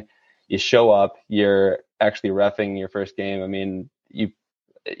 but then you show up, you're actually reffing your first game. I mean, you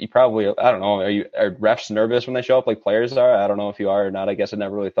probably, I don't know, are refs nervous when they show up like players are? I don't know if you are or not. I guess I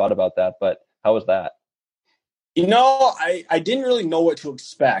never really thought about that, but how was that? I didn't really know what to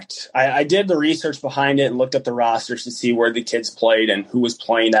expect. I did the research behind it and looked up the rosters to see where the kids played and who was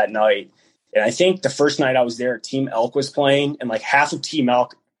playing that night. And I think the first night I was there, Team Elk was playing, and like half of Team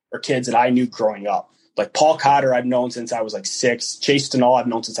Elk are kids that I knew growing up. Like Paul Cotter, I've known since I was like 6. Chase Stenall, I've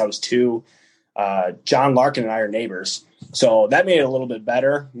known since I was 2. John Larkin and I are neighbors. So that made it a little bit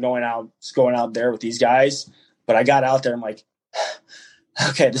better going out there with these guys. But I got out there, I'm like,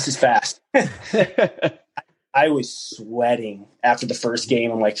 okay, this is fast. I was sweating after the first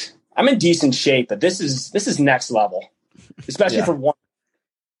game. I'm like, I'm in decent shape, but this is next level, especially for one.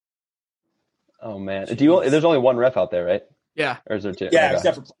 Oh man, there's only one ref out there, right? Yeah. Or is there 2? Yeah, okay.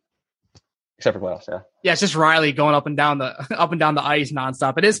 except for playoffs. Yeah. Yeah, it's just Riley going up and down the ice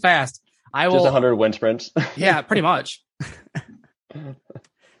nonstop. It is fast. Just 100 wind sprints. Yeah, pretty much.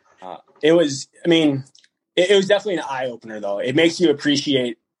 It was definitely an eye opener though. It makes you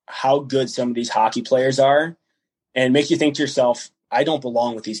appreciate how good some of these hockey players are, and makes you think to yourself, I don't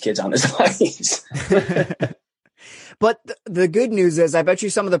belong with these kids on this ice. But the good news is I bet you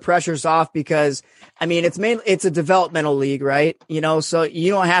some of the pressure's off because, I mean, it's a developmental league, right? So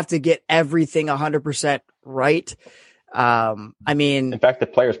you don't have to get everything 100% right. I mean, in fact, the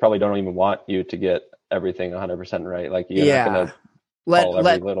players probably don't even want you to get everything 100% right. Like you're not going to call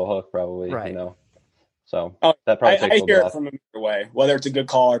every little hook probably, right. So that probably takes a little hear bit it off. from them either way, whether it's a good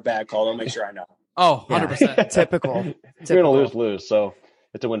call or bad call. They'll make sure I know. Oh, 100%. Typical. You're going to lose. So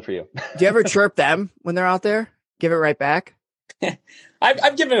it's a win for you. Do you ever chirp them when they're out there? Give it right back?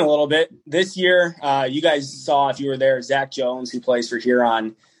 I've given a little bit this year. You guys saw, if you were there, Zach Jones, who plays for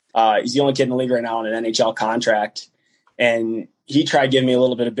Huron. He's the only kid in the league right now on an NHL contract. And he tried giving me a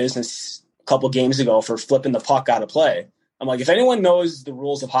little bit of business a couple games ago for flipping the puck out of play. I'm like, if anyone knows the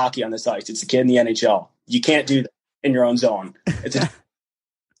rules of hockey on this ice, it's the kid in the NHL. You can't do that in your own zone.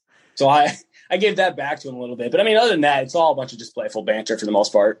 So I gave that back to him a little bit. But I mean, other than that, it's all a bunch of just playful banter for the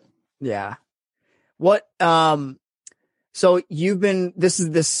most part. Yeah. What, so this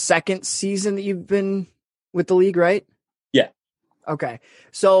is the second season that you've been with the league, right? Yeah. Okay.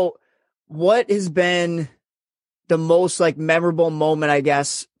 So what has been the most like memorable moment, I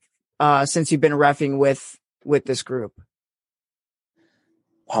guess, since you've been reffing with this group?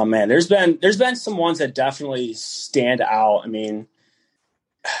 Oh man, there's been some ones that definitely stand out. I mean,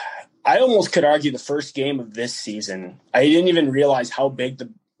 I almost could argue the first game of this season, I didn't even realize how big the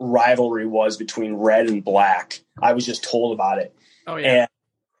rivalry was between red and black. I was just told about it. Oh yeah.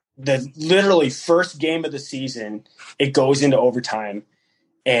 the literally first game of the season, it goes into overtime.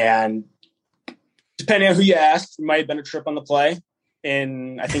 And depending on who you ask, it might have been a trip on the play.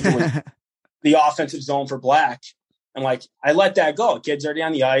 And I think it was the offensive zone for Black. And like, I let that go. Kid's already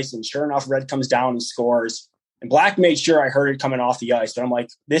on the ice. And sure enough, Red comes down and scores. And Black made sure I heard it coming off the ice. But I'm like,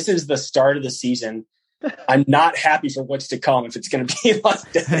 this is the start of the season. I'm not happy for what's to come if it's going to be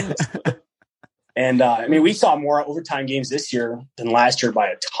like this. And I mean, we saw more overtime games this year than last year by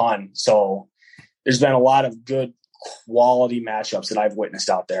a ton. So there's been a lot of good quality matchups that I've witnessed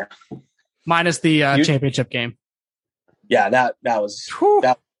out there. Minus the championship game. Yeah, that was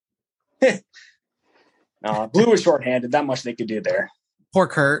that. Blue was shorthanded. That much they could do there. Poor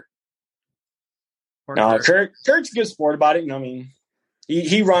Kurt. Kurt's a good sport about it. You know, I mean,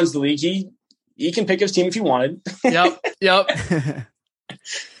 he runs the league. He can pick his team if he wanted. Yep.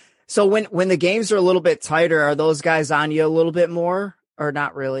 So when the games are a little bit tighter, are those guys on you a little bit more or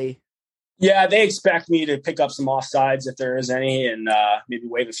not really? Yeah, they expect me to pick up some offsides if there is any, and maybe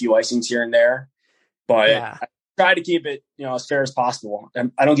wave a few icings here and there. But yeah. I try to keep it, as fair as possible.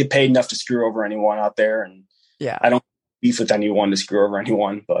 I don't get paid enough to screw over anyone out there, and I don't beef with anyone to screw over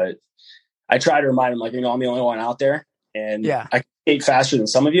anyone. But I try to remind them, like, I'm the only one out there, and I can skate faster than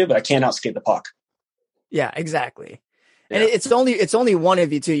some of you, but I can't outskate the puck. Yeah, exactly. Yeah. And it's only one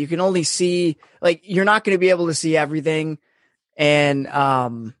of you too. You can only see, like, you're not going to be able to see everything. And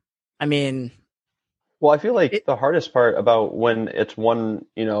I mean, well, I feel like the hardest part about when it's one,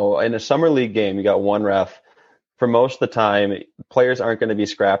 in a summer league game, you got one ref. For most of the time, players aren't going to be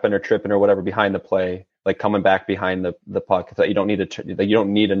scrapping or tripping or whatever behind the play, like coming back behind the puck. That you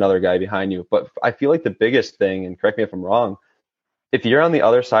don't need another guy behind you. But I feel like the biggest thing, and correct me if I'm wrong, if you're on the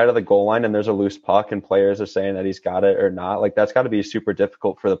other side of the goal line and there's a loose puck and players are saying that he's got it or not, like that's got to be super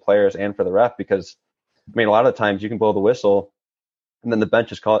difficult for the players and for the ref, because I mean, a lot of the times you can blow the whistle and then the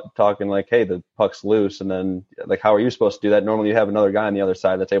bench is talking like, hey, the puck's loose. And then like, how are you supposed to do that? Normally you have another guy on the other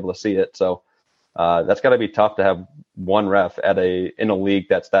side that's able to see it. So that's got to be tough to have one ref in a league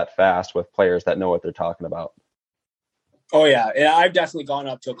that's that fast with players that know what they're talking about. Oh, yeah. And I've definitely gone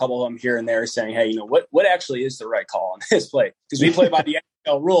up to a couple of them here and there saying, hey, what actually is the right call on this play? Because we play by the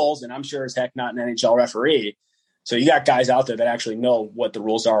NHL rules, and I'm sure as heck not an NHL referee. So you got guys out there that actually know what the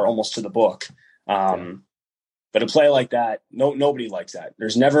rules are almost to the book. But a play like that, nobody likes that.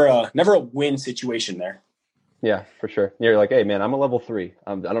 There's never a win situation there. Yeah, for sure. You're like, hey, man, I'm a level 3.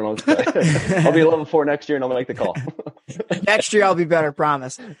 I don't know. I'll be a level 4 next year, and I'll make the call. Next year I'll be better,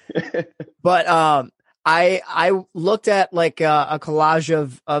 promise. But I looked at like a collage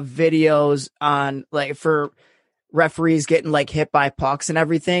of videos on like for referees getting like hit by pucks and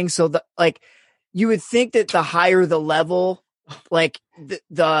everything. So you would think that the higher the level, like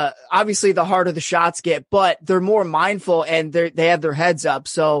the obviously the harder the shots get, but they're more mindful and they have their heads up.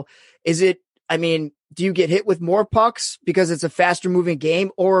 So do you get hit with more pucks because it's a faster moving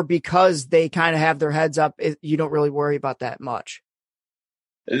game, or because they kind of have their heads up, you don't really worry about that much?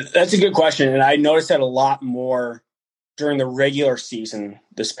 That's a good question. And I noticed that a lot more during the regular season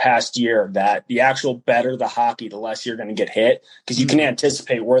this past year, that the actual better the hockey, the less you're going to get hit, because you can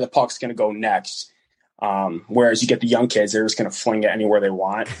anticipate where the puck's going to go next. Whereas you get the young kids, they're just going to fling it anywhere they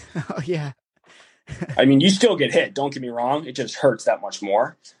want. Oh, yeah. I mean, you still get hit. Don't get me wrong. It just hurts that much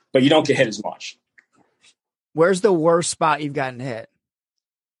more, but you don't get hit as much. Where's the worst spot you've gotten hit?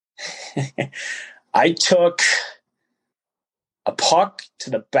 I took a puck to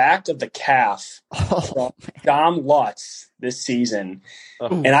the back of the calf from Dom Lutz this season.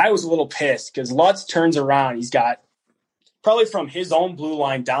 And I was a little pissed because Lutz turns around. He's got probably from his own blue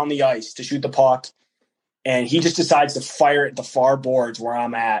line down the ice to shoot the puck. And he just decides to fire at the far boards where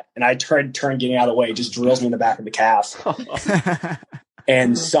I'm at. And I turn getting out of the way. It just drills me in the back of the calf.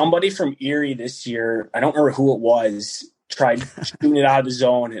 And somebody from Erie this year, I don't remember who it was, tried shooting it out of the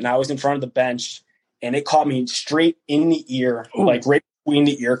zone. And I was in front of the bench. And it caught me straight in the ear, like right between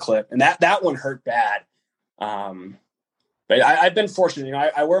the ear clip. And that one hurt bad. But I've been fortunate.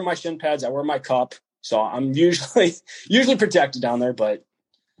 I wear my shin pads. I wear my cup. So I'm usually protected down there. But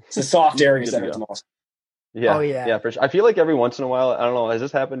it's the soft areas that hurt the most. Yeah. Oh, yeah. Yeah, for sure. I feel like every once in a while, I don't know, has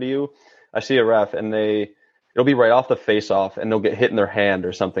this happened to you? I see a ref and it'll be right off the face-off, and they'll get hit in their hand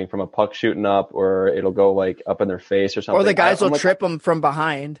or something from a puck shooting up, or it'll go like up in their face or something. Or the guys will trip them from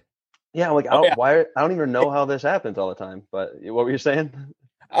behind. Yeah, I'm like, I don't even know how this happens all the time. But what were you saying?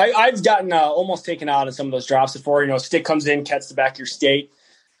 I've gotten almost taken out in some of those drops before. Stick comes in, cuts the back of your skate.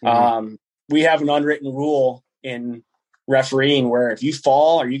 Mm-hmm. We have an unwritten rule in refereeing where if you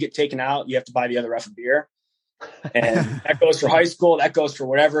fall or you get taken out, you have to buy the other ref a beer. And that goes for high school. That goes for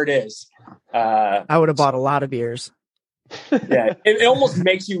whatever it is. I would have bought a lot of beers. Yeah, it almost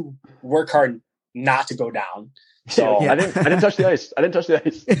makes you work hard not to go down. So I didn't touch the ice.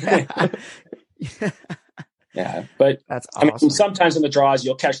 yeah, but That's I awesome. mean, sometimes in the draws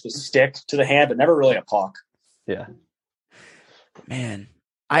you'll catch the stick to the hand, but never really a puck. Yeah. Man,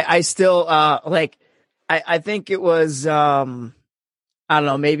 I still I think it was I don't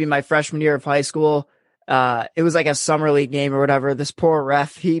know, maybe my freshman year of high school. It was like a summer league game or whatever. This poor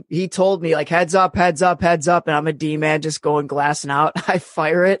ref, he told me like heads up, and I'm a D-man just going glassing out. I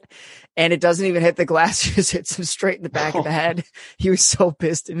fire it and it doesn't even hit the glass, it just hits him straight in the back of the head. He was so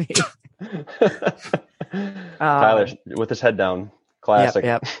pissed at me. Tyler with his head down. Classic.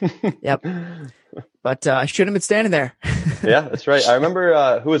 Yep. But I shouldn't have been standing there. Yeah, that's right. I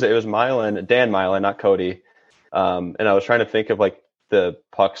remember who was it? It was Dan Milan, not Cody. And I was trying to think of like the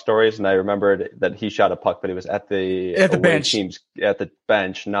puck stories, and I remembered that he shot a puck, but it was at the bench. teams at the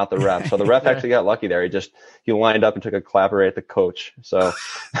bench, not the ref. So the ref actually got lucky there. He lined up and took a clapper right at the coach. So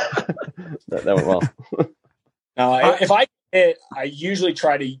that went well. If I hit, I usually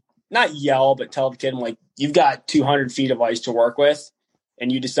try to not yell, but tell the kid, I'm like, you've got 200 feet of ice to work with,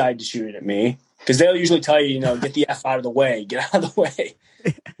 and you decide to shoot it at me. Because they'll usually tell you, get the F out of the way, get out of the way.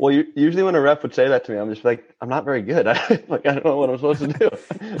 Well, usually when a rep would say that to me, I'm just like, I'm not very good. I don't know what I'm supposed to do.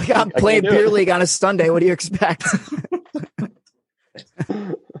 Like, I'm playing beer league on a Sunday. What do you expect?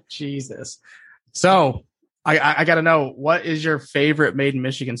 Jesus. So I got to know, what is your favorite Made in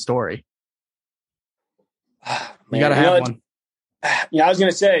Michigan story? You got to have one. Yeah, I was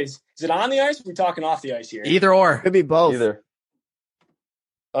going to say, is it on the ice? Or are we talking off the ice here? Either or. Could be both. Either.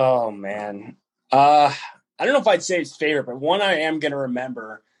 Oh, man. I don't know if I'd say it's favorite, but one I am going to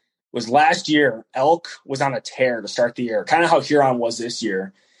remember was last year. Elk was on a tear to start the year, kind of how Huron was this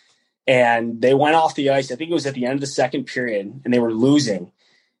year. And they went off the ice. I think it was at the end of the second period, and they were losing.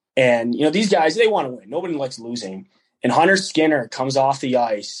 And, these guys, they want to win. Nobody likes losing. And Hunter Skinner comes off the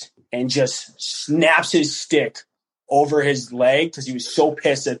ice and just snaps his stick over his leg because he was so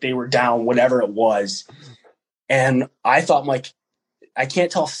pissed that they were down, whatever it was. And I thought, I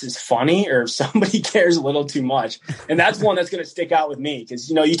can't tell if this is funny or if somebody cares a little too much. And that's one that's going to stick out with me because,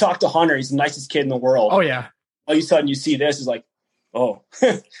 you talk to Hunter, he's the nicest kid in the world. Oh, yeah. All of a sudden you see this is like, oh.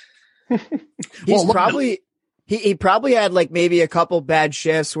 He's he probably had like maybe a couple bad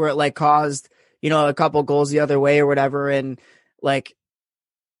shifts where it like caused, a couple goals the other way or whatever. And like,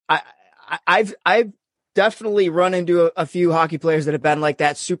 I've definitely run into a few hockey players that have been like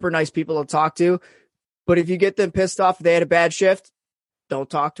that, super nice people to talk to. But if you get them pissed off, if they had a bad shift, don't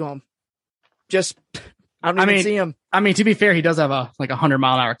talk to them. Just, I don't even see him. I mean, to be fair, he does have a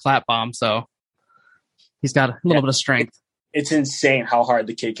 100-mile-an-hour clap bomb, so he's got a little bit of strength. It's insane how hard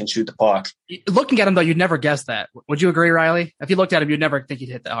the kid can shoot the puck. Looking at him, though, you'd never guess that. Would you agree, Riley? If you looked at him, you'd never think he'd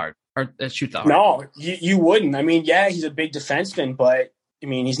hit that hard or shoot that hard. No, you wouldn't. I mean, yeah, he's a big defenseman, but I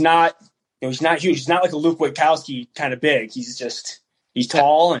mean, he's not huge. He's not like a Luke Witkowski kind of big. He's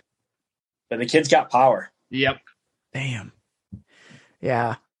tall, but the kid's got power. Yep. Damn.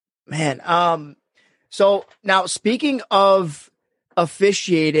 Yeah, man. So now speaking of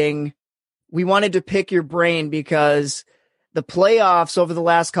officiating, we wanted to pick your brain because the playoffs over the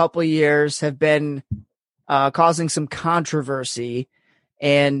last couple of years have been causing some controversy,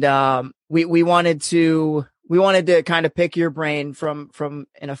 and we wanted to kind of pick your brain from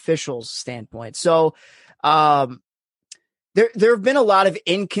an official's standpoint. So there have been a lot of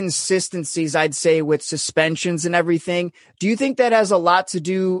inconsistencies, I'd say, with suspensions and everything. Do you think that has a lot to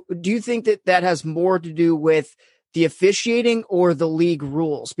do? Do you think that has more to do with the officiating or the league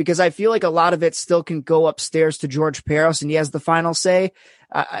rules? Because I feel like a lot of it still can go upstairs to George Peros and he has the final say.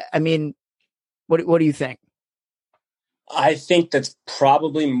 I mean, what do you think? I think that's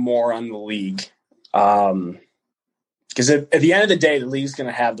probably more on the league. Because at the end of the day, the league's going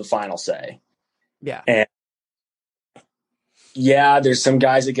to have the final say. Yeah. And yeah, there's some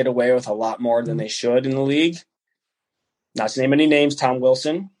guys that get away with a lot more than they should in the league. Not to name any names, Tom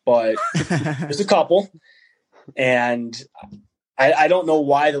Wilson, but there's a couple. And I don't know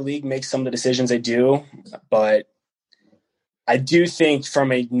why the league makes some of the decisions they do, but I do think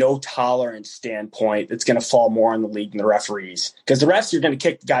from a no tolerance standpoint, it's going to fall more on the league than the referees, because the refs are going to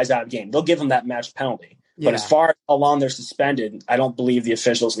kick the guys out of the game. They'll give them that match penalty. Yeah. But as far as how long they're suspended, I don't believe the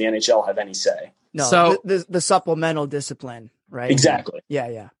officials in the NHL have any say. No, so the supplemental discipline, right? Exactly.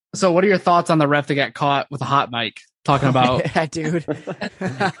 Yeah. So what are your thoughts on the ref that got caught with a hot mic talking about? Yeah, dude.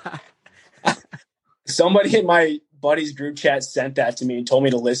 Somebody in my buddy's group chat sent that to me and told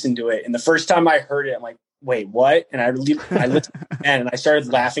me to listen to it. And the first time I heard it, I'm like, wait, what? And I listened and I started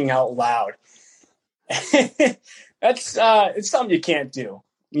laughing out loud. That's it's something you can't do.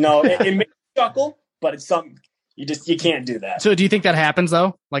 It makes you chuckle, but it's something You can't do that. So do you think that happens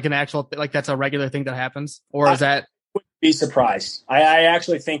though? Like an actual, like that's a regular thing that happens, or is that? Be surprised. I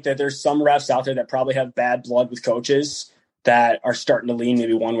actually think that there's some refs out there that probably have bad blood with coaches that are starting to lean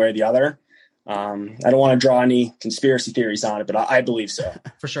maybe one way or the other. I don't want to draw any conspiracy theories on it, but I believe so.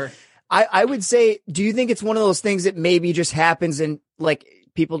 For sure. I would say, do you think it's one of those things that maybe just happens and like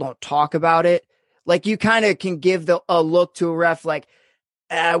people don't talk about it? Like you kind of can give a look to a ref like,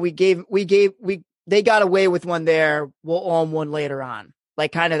 they got away with one there. We'll own one later on.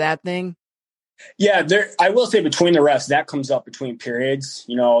 Like kind of that thing. Yeah, I will say between the refs, that comes up between periods.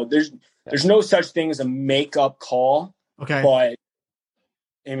 You know, there's no such thing as a make-up call. Okay. But,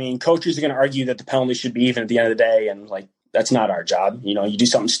 I mean, coaches are going to argue that the penalty should be even at the end of the day, and, like, that's not our job. You know, you do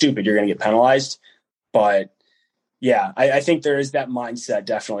something stupid, you're going to get penalized. But, yeah, I think there is that mindset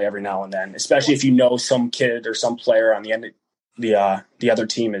definitely every now and then, especially if you know some kid or some player on the end, the other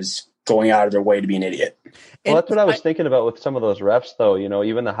team is going out of their way to be an idiot. Well, that's what I was thinking about with some of those refs, though. You know,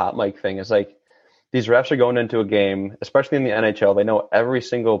 even the hot mic thing is like, these refs are going into a game, especially in the NHL. They know every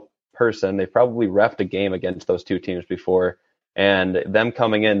single person. They've probably reffed a game against those two teams before, and them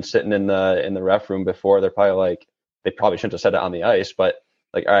coming in, sitting in the ref room before, they're probably like, they probably shouldn't have said it on the ice, but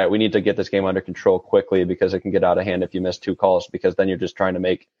like, all right, we need to get this game under control quickly because it can get out of hand if you miss two calls. Because then you're just trying to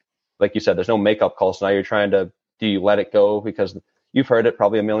make, like you said, there's no makeup calls. So now you're trying to, do you let it go? Because you've heard it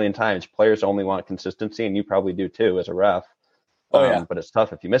probably a million times. Players only want consistency, and you probably do too as a ref. Oh, yeah. But it's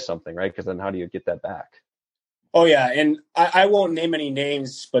tough if you miss something, right? Because then how do you get that back? Oh, yeah. And I won't name any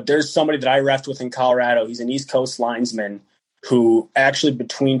names, but there's somebody that I refed with in Colorado. He's an East Coast linesman who actually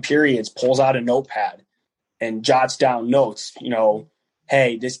between periods pulls out a notepad and jots down notes, you know,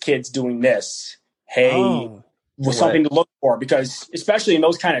 hey, this kid's doing this. Hey, something to look for. Because especially in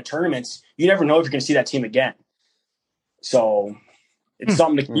those kind of tournaments, you never know if you're going to see that team again. So it's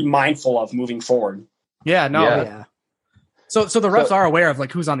something to be mindful of moving forward. Yeah, no. Yeah. So the refs are aware of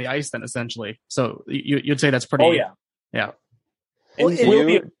like who's on the ice then essentially. So you'd say that's pretty. Oh yeah. Yeah. And we'll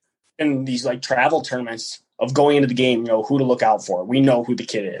be in these like travel tournaments of going into the game, you know, who to look out for. We know who the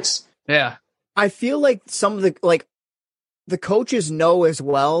kid is. Yeah. I feel like some of the coaches know as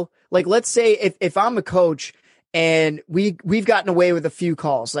well. Like, let's say if I'm a coach and we've gotten away with a few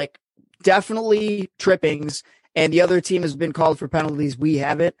calls, like definitely trippings, and the other team has been called for penalties, we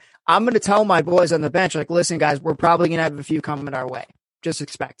haven't. I'm going to tell my boys on the bench, like, listen, guys, we're probably going to have a few coming our way. Just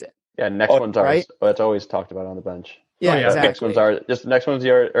expect it. Yeah, next one's ours. Right? But it's always talked about on the bench. Yeah, exactly. Next one's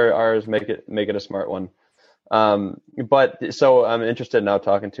ours. Make it a smart one. But so I'm interested now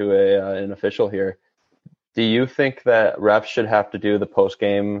talking to an official here. Do you think that refs should have to do the post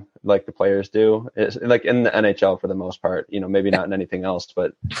game like the players do? It's like in the NHL for the most part, you know, maybe not in anything else,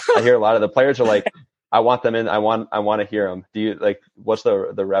 but I hear a lot of the players are like, I want them in. I want to hear them. Do you like, what's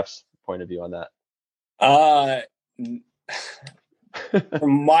the refs' point of view on that?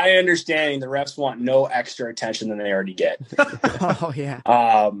 From my understanding, the refs want no extra attention than they already get. Oh yeah.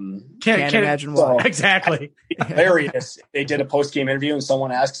 Can't imagine why. Exactly. Hilarious. They did a post game interview and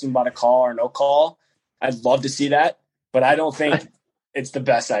someone asks them about a call or no call. I'd love to see that, but I don't think it's the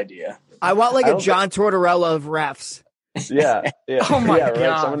best idea. I want like a John Tortorella of refs. Yeah. Oh my God.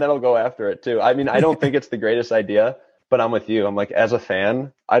 Right. Someone that'll go after it too. I mean, I don't think it's the greatest idea, but I'm with you. I'm like, as a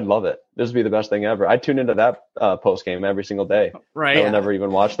fan, I'd love it. This would be the best thing ever. I'd tune into that post game every single day. Right. I would never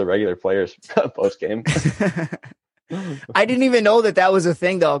even watch the regular players post game. I didn't even know that was a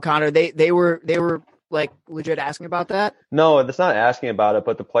thing though, Connor. They were like legit asking about that. No, it's not asking about it,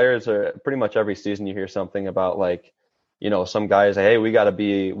 but the players are pretty much every season you hear something about like, you know, some guys, hey, we got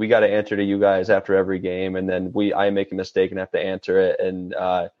to answer to you guys after every game. And then I make a mistake and have to answer it.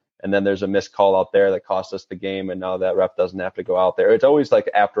 And then there's a missed call out there that cost us the game. And now that ref doesn't have to go out there. It's always like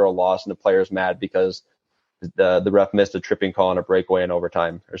after a loss and the player's mad because the ref missed a tripping call on a breakaway in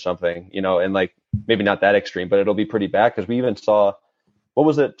overtime or something, you know, and like maybe not that extreme, but it'll be pretty bad. Cause we even saw, what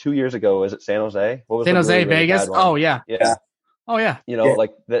was it 2 years ago? Is it San Jose? What was San Jose, really, really Vegas? Oh yeah. Yeah. Oh yeah. You know,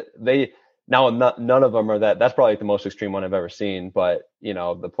 like that none of them are that. That's probably the most extreme one I've ever seen. But, you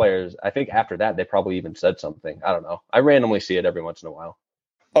know, the players, I think after that, they probably even said something. I don't know. I randomly see it every once in a while.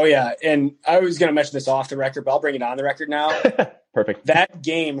 Oh, yeah. And I was going to mention this off the record, but I'll bring it on the record now. Perfect. That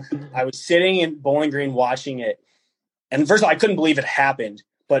game, I was sitting in Bowling Green watching it. And first of all, I couldn't believe it happened.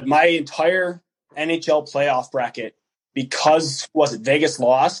 But my entire NHL playoff bracket, because, Vegas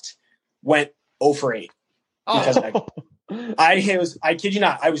lost, went 0 for 8. Because I kid you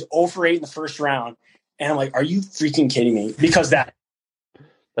not, I was 0 for 8 in the first round. And I'm like, are you freaking kidding me? Because that's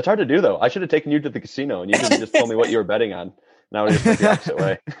hard to do, though. I should have taken you to the casino and you could have just told me what you were betting on. Now we just went the opposite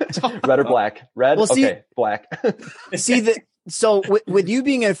way. Red or black? Red? Well, see, okay, black. So with you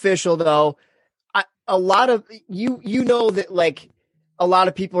being an official, though, a lot of you know that like a lot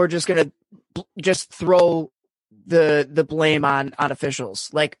of people are just gonna just throw the blame on officials,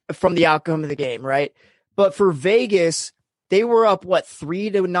 like from the outcome of the game, right? But for Vegas, they were up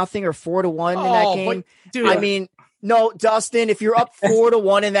 3-0 or 4-1 in that game. Dude, I mean, no, Dustin, if you're up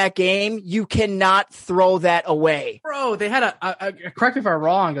 4-1 in that game, you cannot throw that away. bro, they had correct me if I'm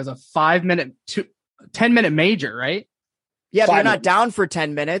wrong, it was a 10-minute major, right? Yeah, but 5 you're not minutes. down for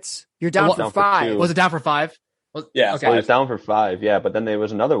 10 minutes. You're down Well, for down for 5. 2. Was it down for 5? Yeah. Okay. Well, it was down for 5, yeah, but then there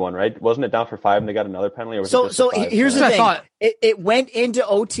was another one, right? Wasn't it down for 5 and they got another penalty? Or was it So just for 5? here's the That's what I thing. thought. It went into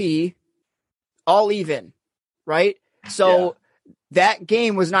OT all even, right? So that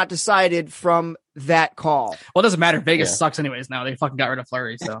game was not decided from that call. Well, it doesn't matter. Vegas Yeah. sucks anyways now. They fucking got rid of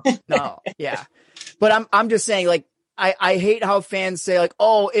Fleury, so. No, yeah. But I'm just saying, like, I hate how fans say, like,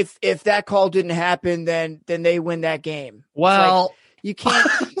 oh, if that call didn't happen, then they win that game. Well, You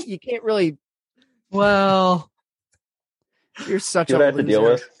can't really. well, You're such See a what I have to deal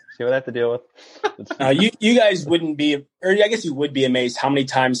loser. with? See what I have to deal with? You guys wouldn't be, or I guess you would be amazed how many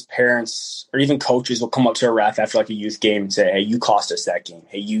times parents or even coaches will come up to a ref after like a youth game and say, "Hey, you cost us that game.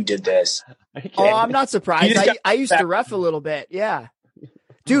 Hey, you did this." Oh, I'm not surprised. You just got- I used to ref a little bit. Yeah.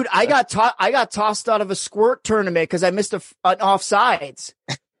 Dude, I got tossed out of a squirt tournament because I missed an offsides.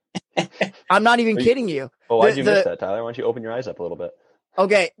 I'm not even kidding you. Well, why'd you The- miss that, Tyler? Why don't you open your eyes up a little bit?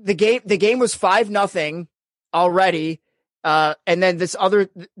 Okay, the game was 5-0 already, and then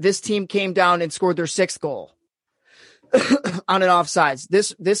this team came down and scored their 6th goal on an offsides.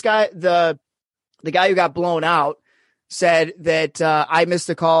 This guy, the guy who got blown out, said that I missed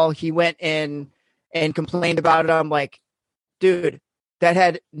a call. He went in and complained about it. I'm like, dude, that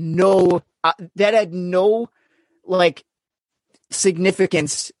had no like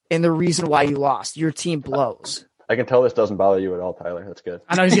significance in the reason why you lost. Your team blows. I can tell this doesn't bother you at all, Tyler. That's good.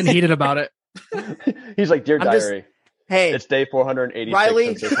 I know he's getting heated about it. He's like, "Dear I'm just- diary, Hey, it's day 486 Riley,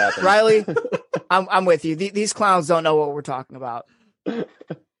 since this happened." Riley, I'm with you. These clowns don't know what we're talking about.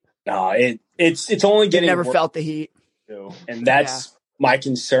 No, it's only They getting never worse, felt the heat. too. And that's my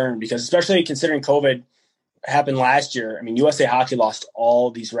concern because especially considering COVID happened last year. I mean, USA Hockey lost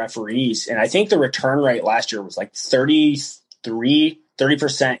all these referees, and I think the return rate last year was like 30%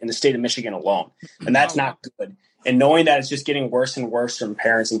 in the state of Michigan alone, and that's not good. And knowing that it's just getting worse and worse from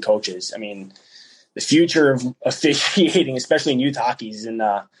parents and coaches, I mean, the future of officiating, especially in youth hockey, is in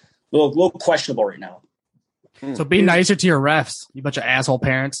a little questionable right now. So be nicer to your refs, you bunch of asshole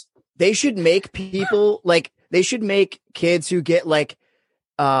parents. They should make people they should make kids who get like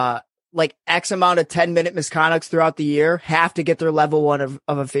X amount of 10-minute misconducts throughout the year have to get their level 1 of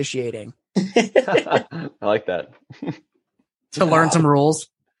officiating. I like that. To learn some rules.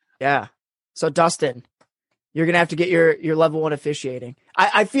 Yeah. So Dustin, you're going to have to get your level 1 officiating.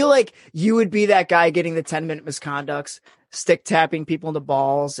 I feel like you would be that guy getting the 10-minute misconducts, stick tapping people in the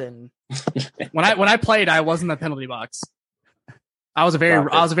balls. And When I played, I was in the penalty box. I was a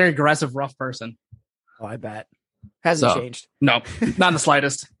very aggressive, rough person. oh, I bet hasn't So- changed. No, not in the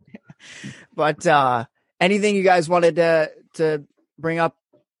slightest. But anything you guys wanted to bring up?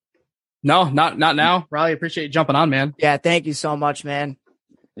 No, not now. Riley, appreciate you jumping on, man. Yeah. Thank you so much, man.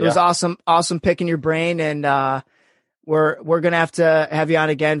 It Yeah. was awesome picking your brain, and we're gonna have you on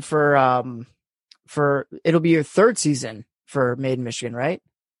again for it'll be your 3rd season for Made in Michigan, right?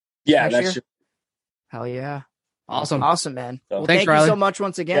 Yeah, Next that's year? Hell yeah, Awesome. awesome, man. So- Well, Thanks, thank Riley. you so much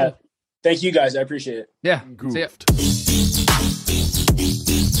once again. Yeah. Thank you guys. I appreciate it. Yeah. See ya. Goofed.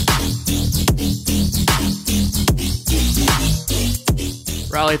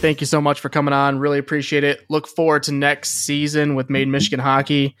 Riley, thank you so much for coming on. Really appreciate it. Look forward to next season with Made in Michigan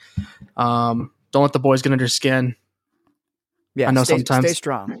Hockey. Don't let the boys get under your skin. Yeah, I know stay, sometimes- stay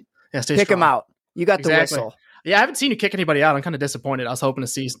strong. Yeah, stay Kick strong. him out. You got the Exactly. whistle. Yeah, I haven't seen you kick anybody out. I'm kind of disappointed. I was hoping to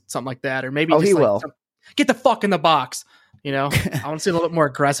see something like that, or maybe Oh, just he like will. get the fuck in the box. You know, I want to see a little bit more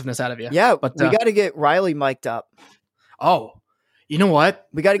aggressiveness out of you. Yeah, but we got to get Riley mic'd up. oh, you know what?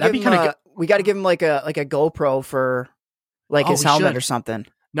 We got to That'd give be him kinda we got to give him like a GoPro for like Oh, his we helmet should. or something.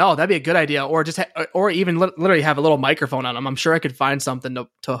 No, that'd be a good idea. Or just or even literally have a little microphone on him. I'm sure I could find something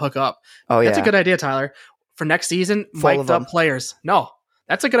to hook up. Oh yeah, That's a good idea, Tyler. For next season, Full of mic'd them. up players. No,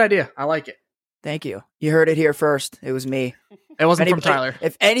 that's a good idea. I like it. Thank you. You heard it here first. It was me. It wasn't from Anybody- Tyler.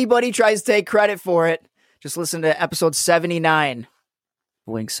 If anybody tries to take credit for it, just listen to episode 79,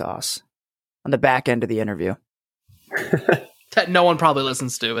 Wing Sauce, on the back end of the interview. That no one probably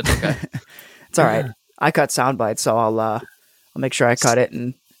listens to. It's okay. It's all right. I cut sound bites, so I'll make sure I cut it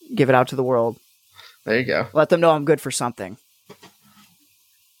and give it out to the world. There you go. Let them know I'm good for something.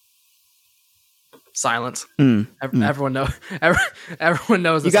 Silence. Everyone knows. Everyone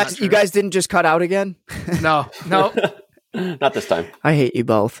knows. You guys didn't just cut out again? No. Not this time. I hate you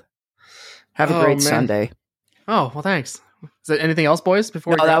both. Have a Oh, great man. Sunday. Oh well, thanks. Is there anything else, boys?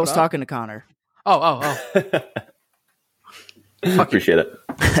 Before No, we that wrap was it up? talking to Connor. Oh. Appreciate it.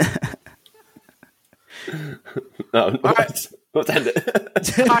 No, right. let's end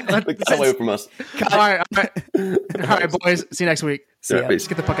it. All right, Get away from us. all right, boys. See you next week. See ya. Peace. Let's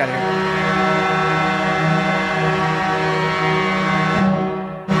get the fuck out of here.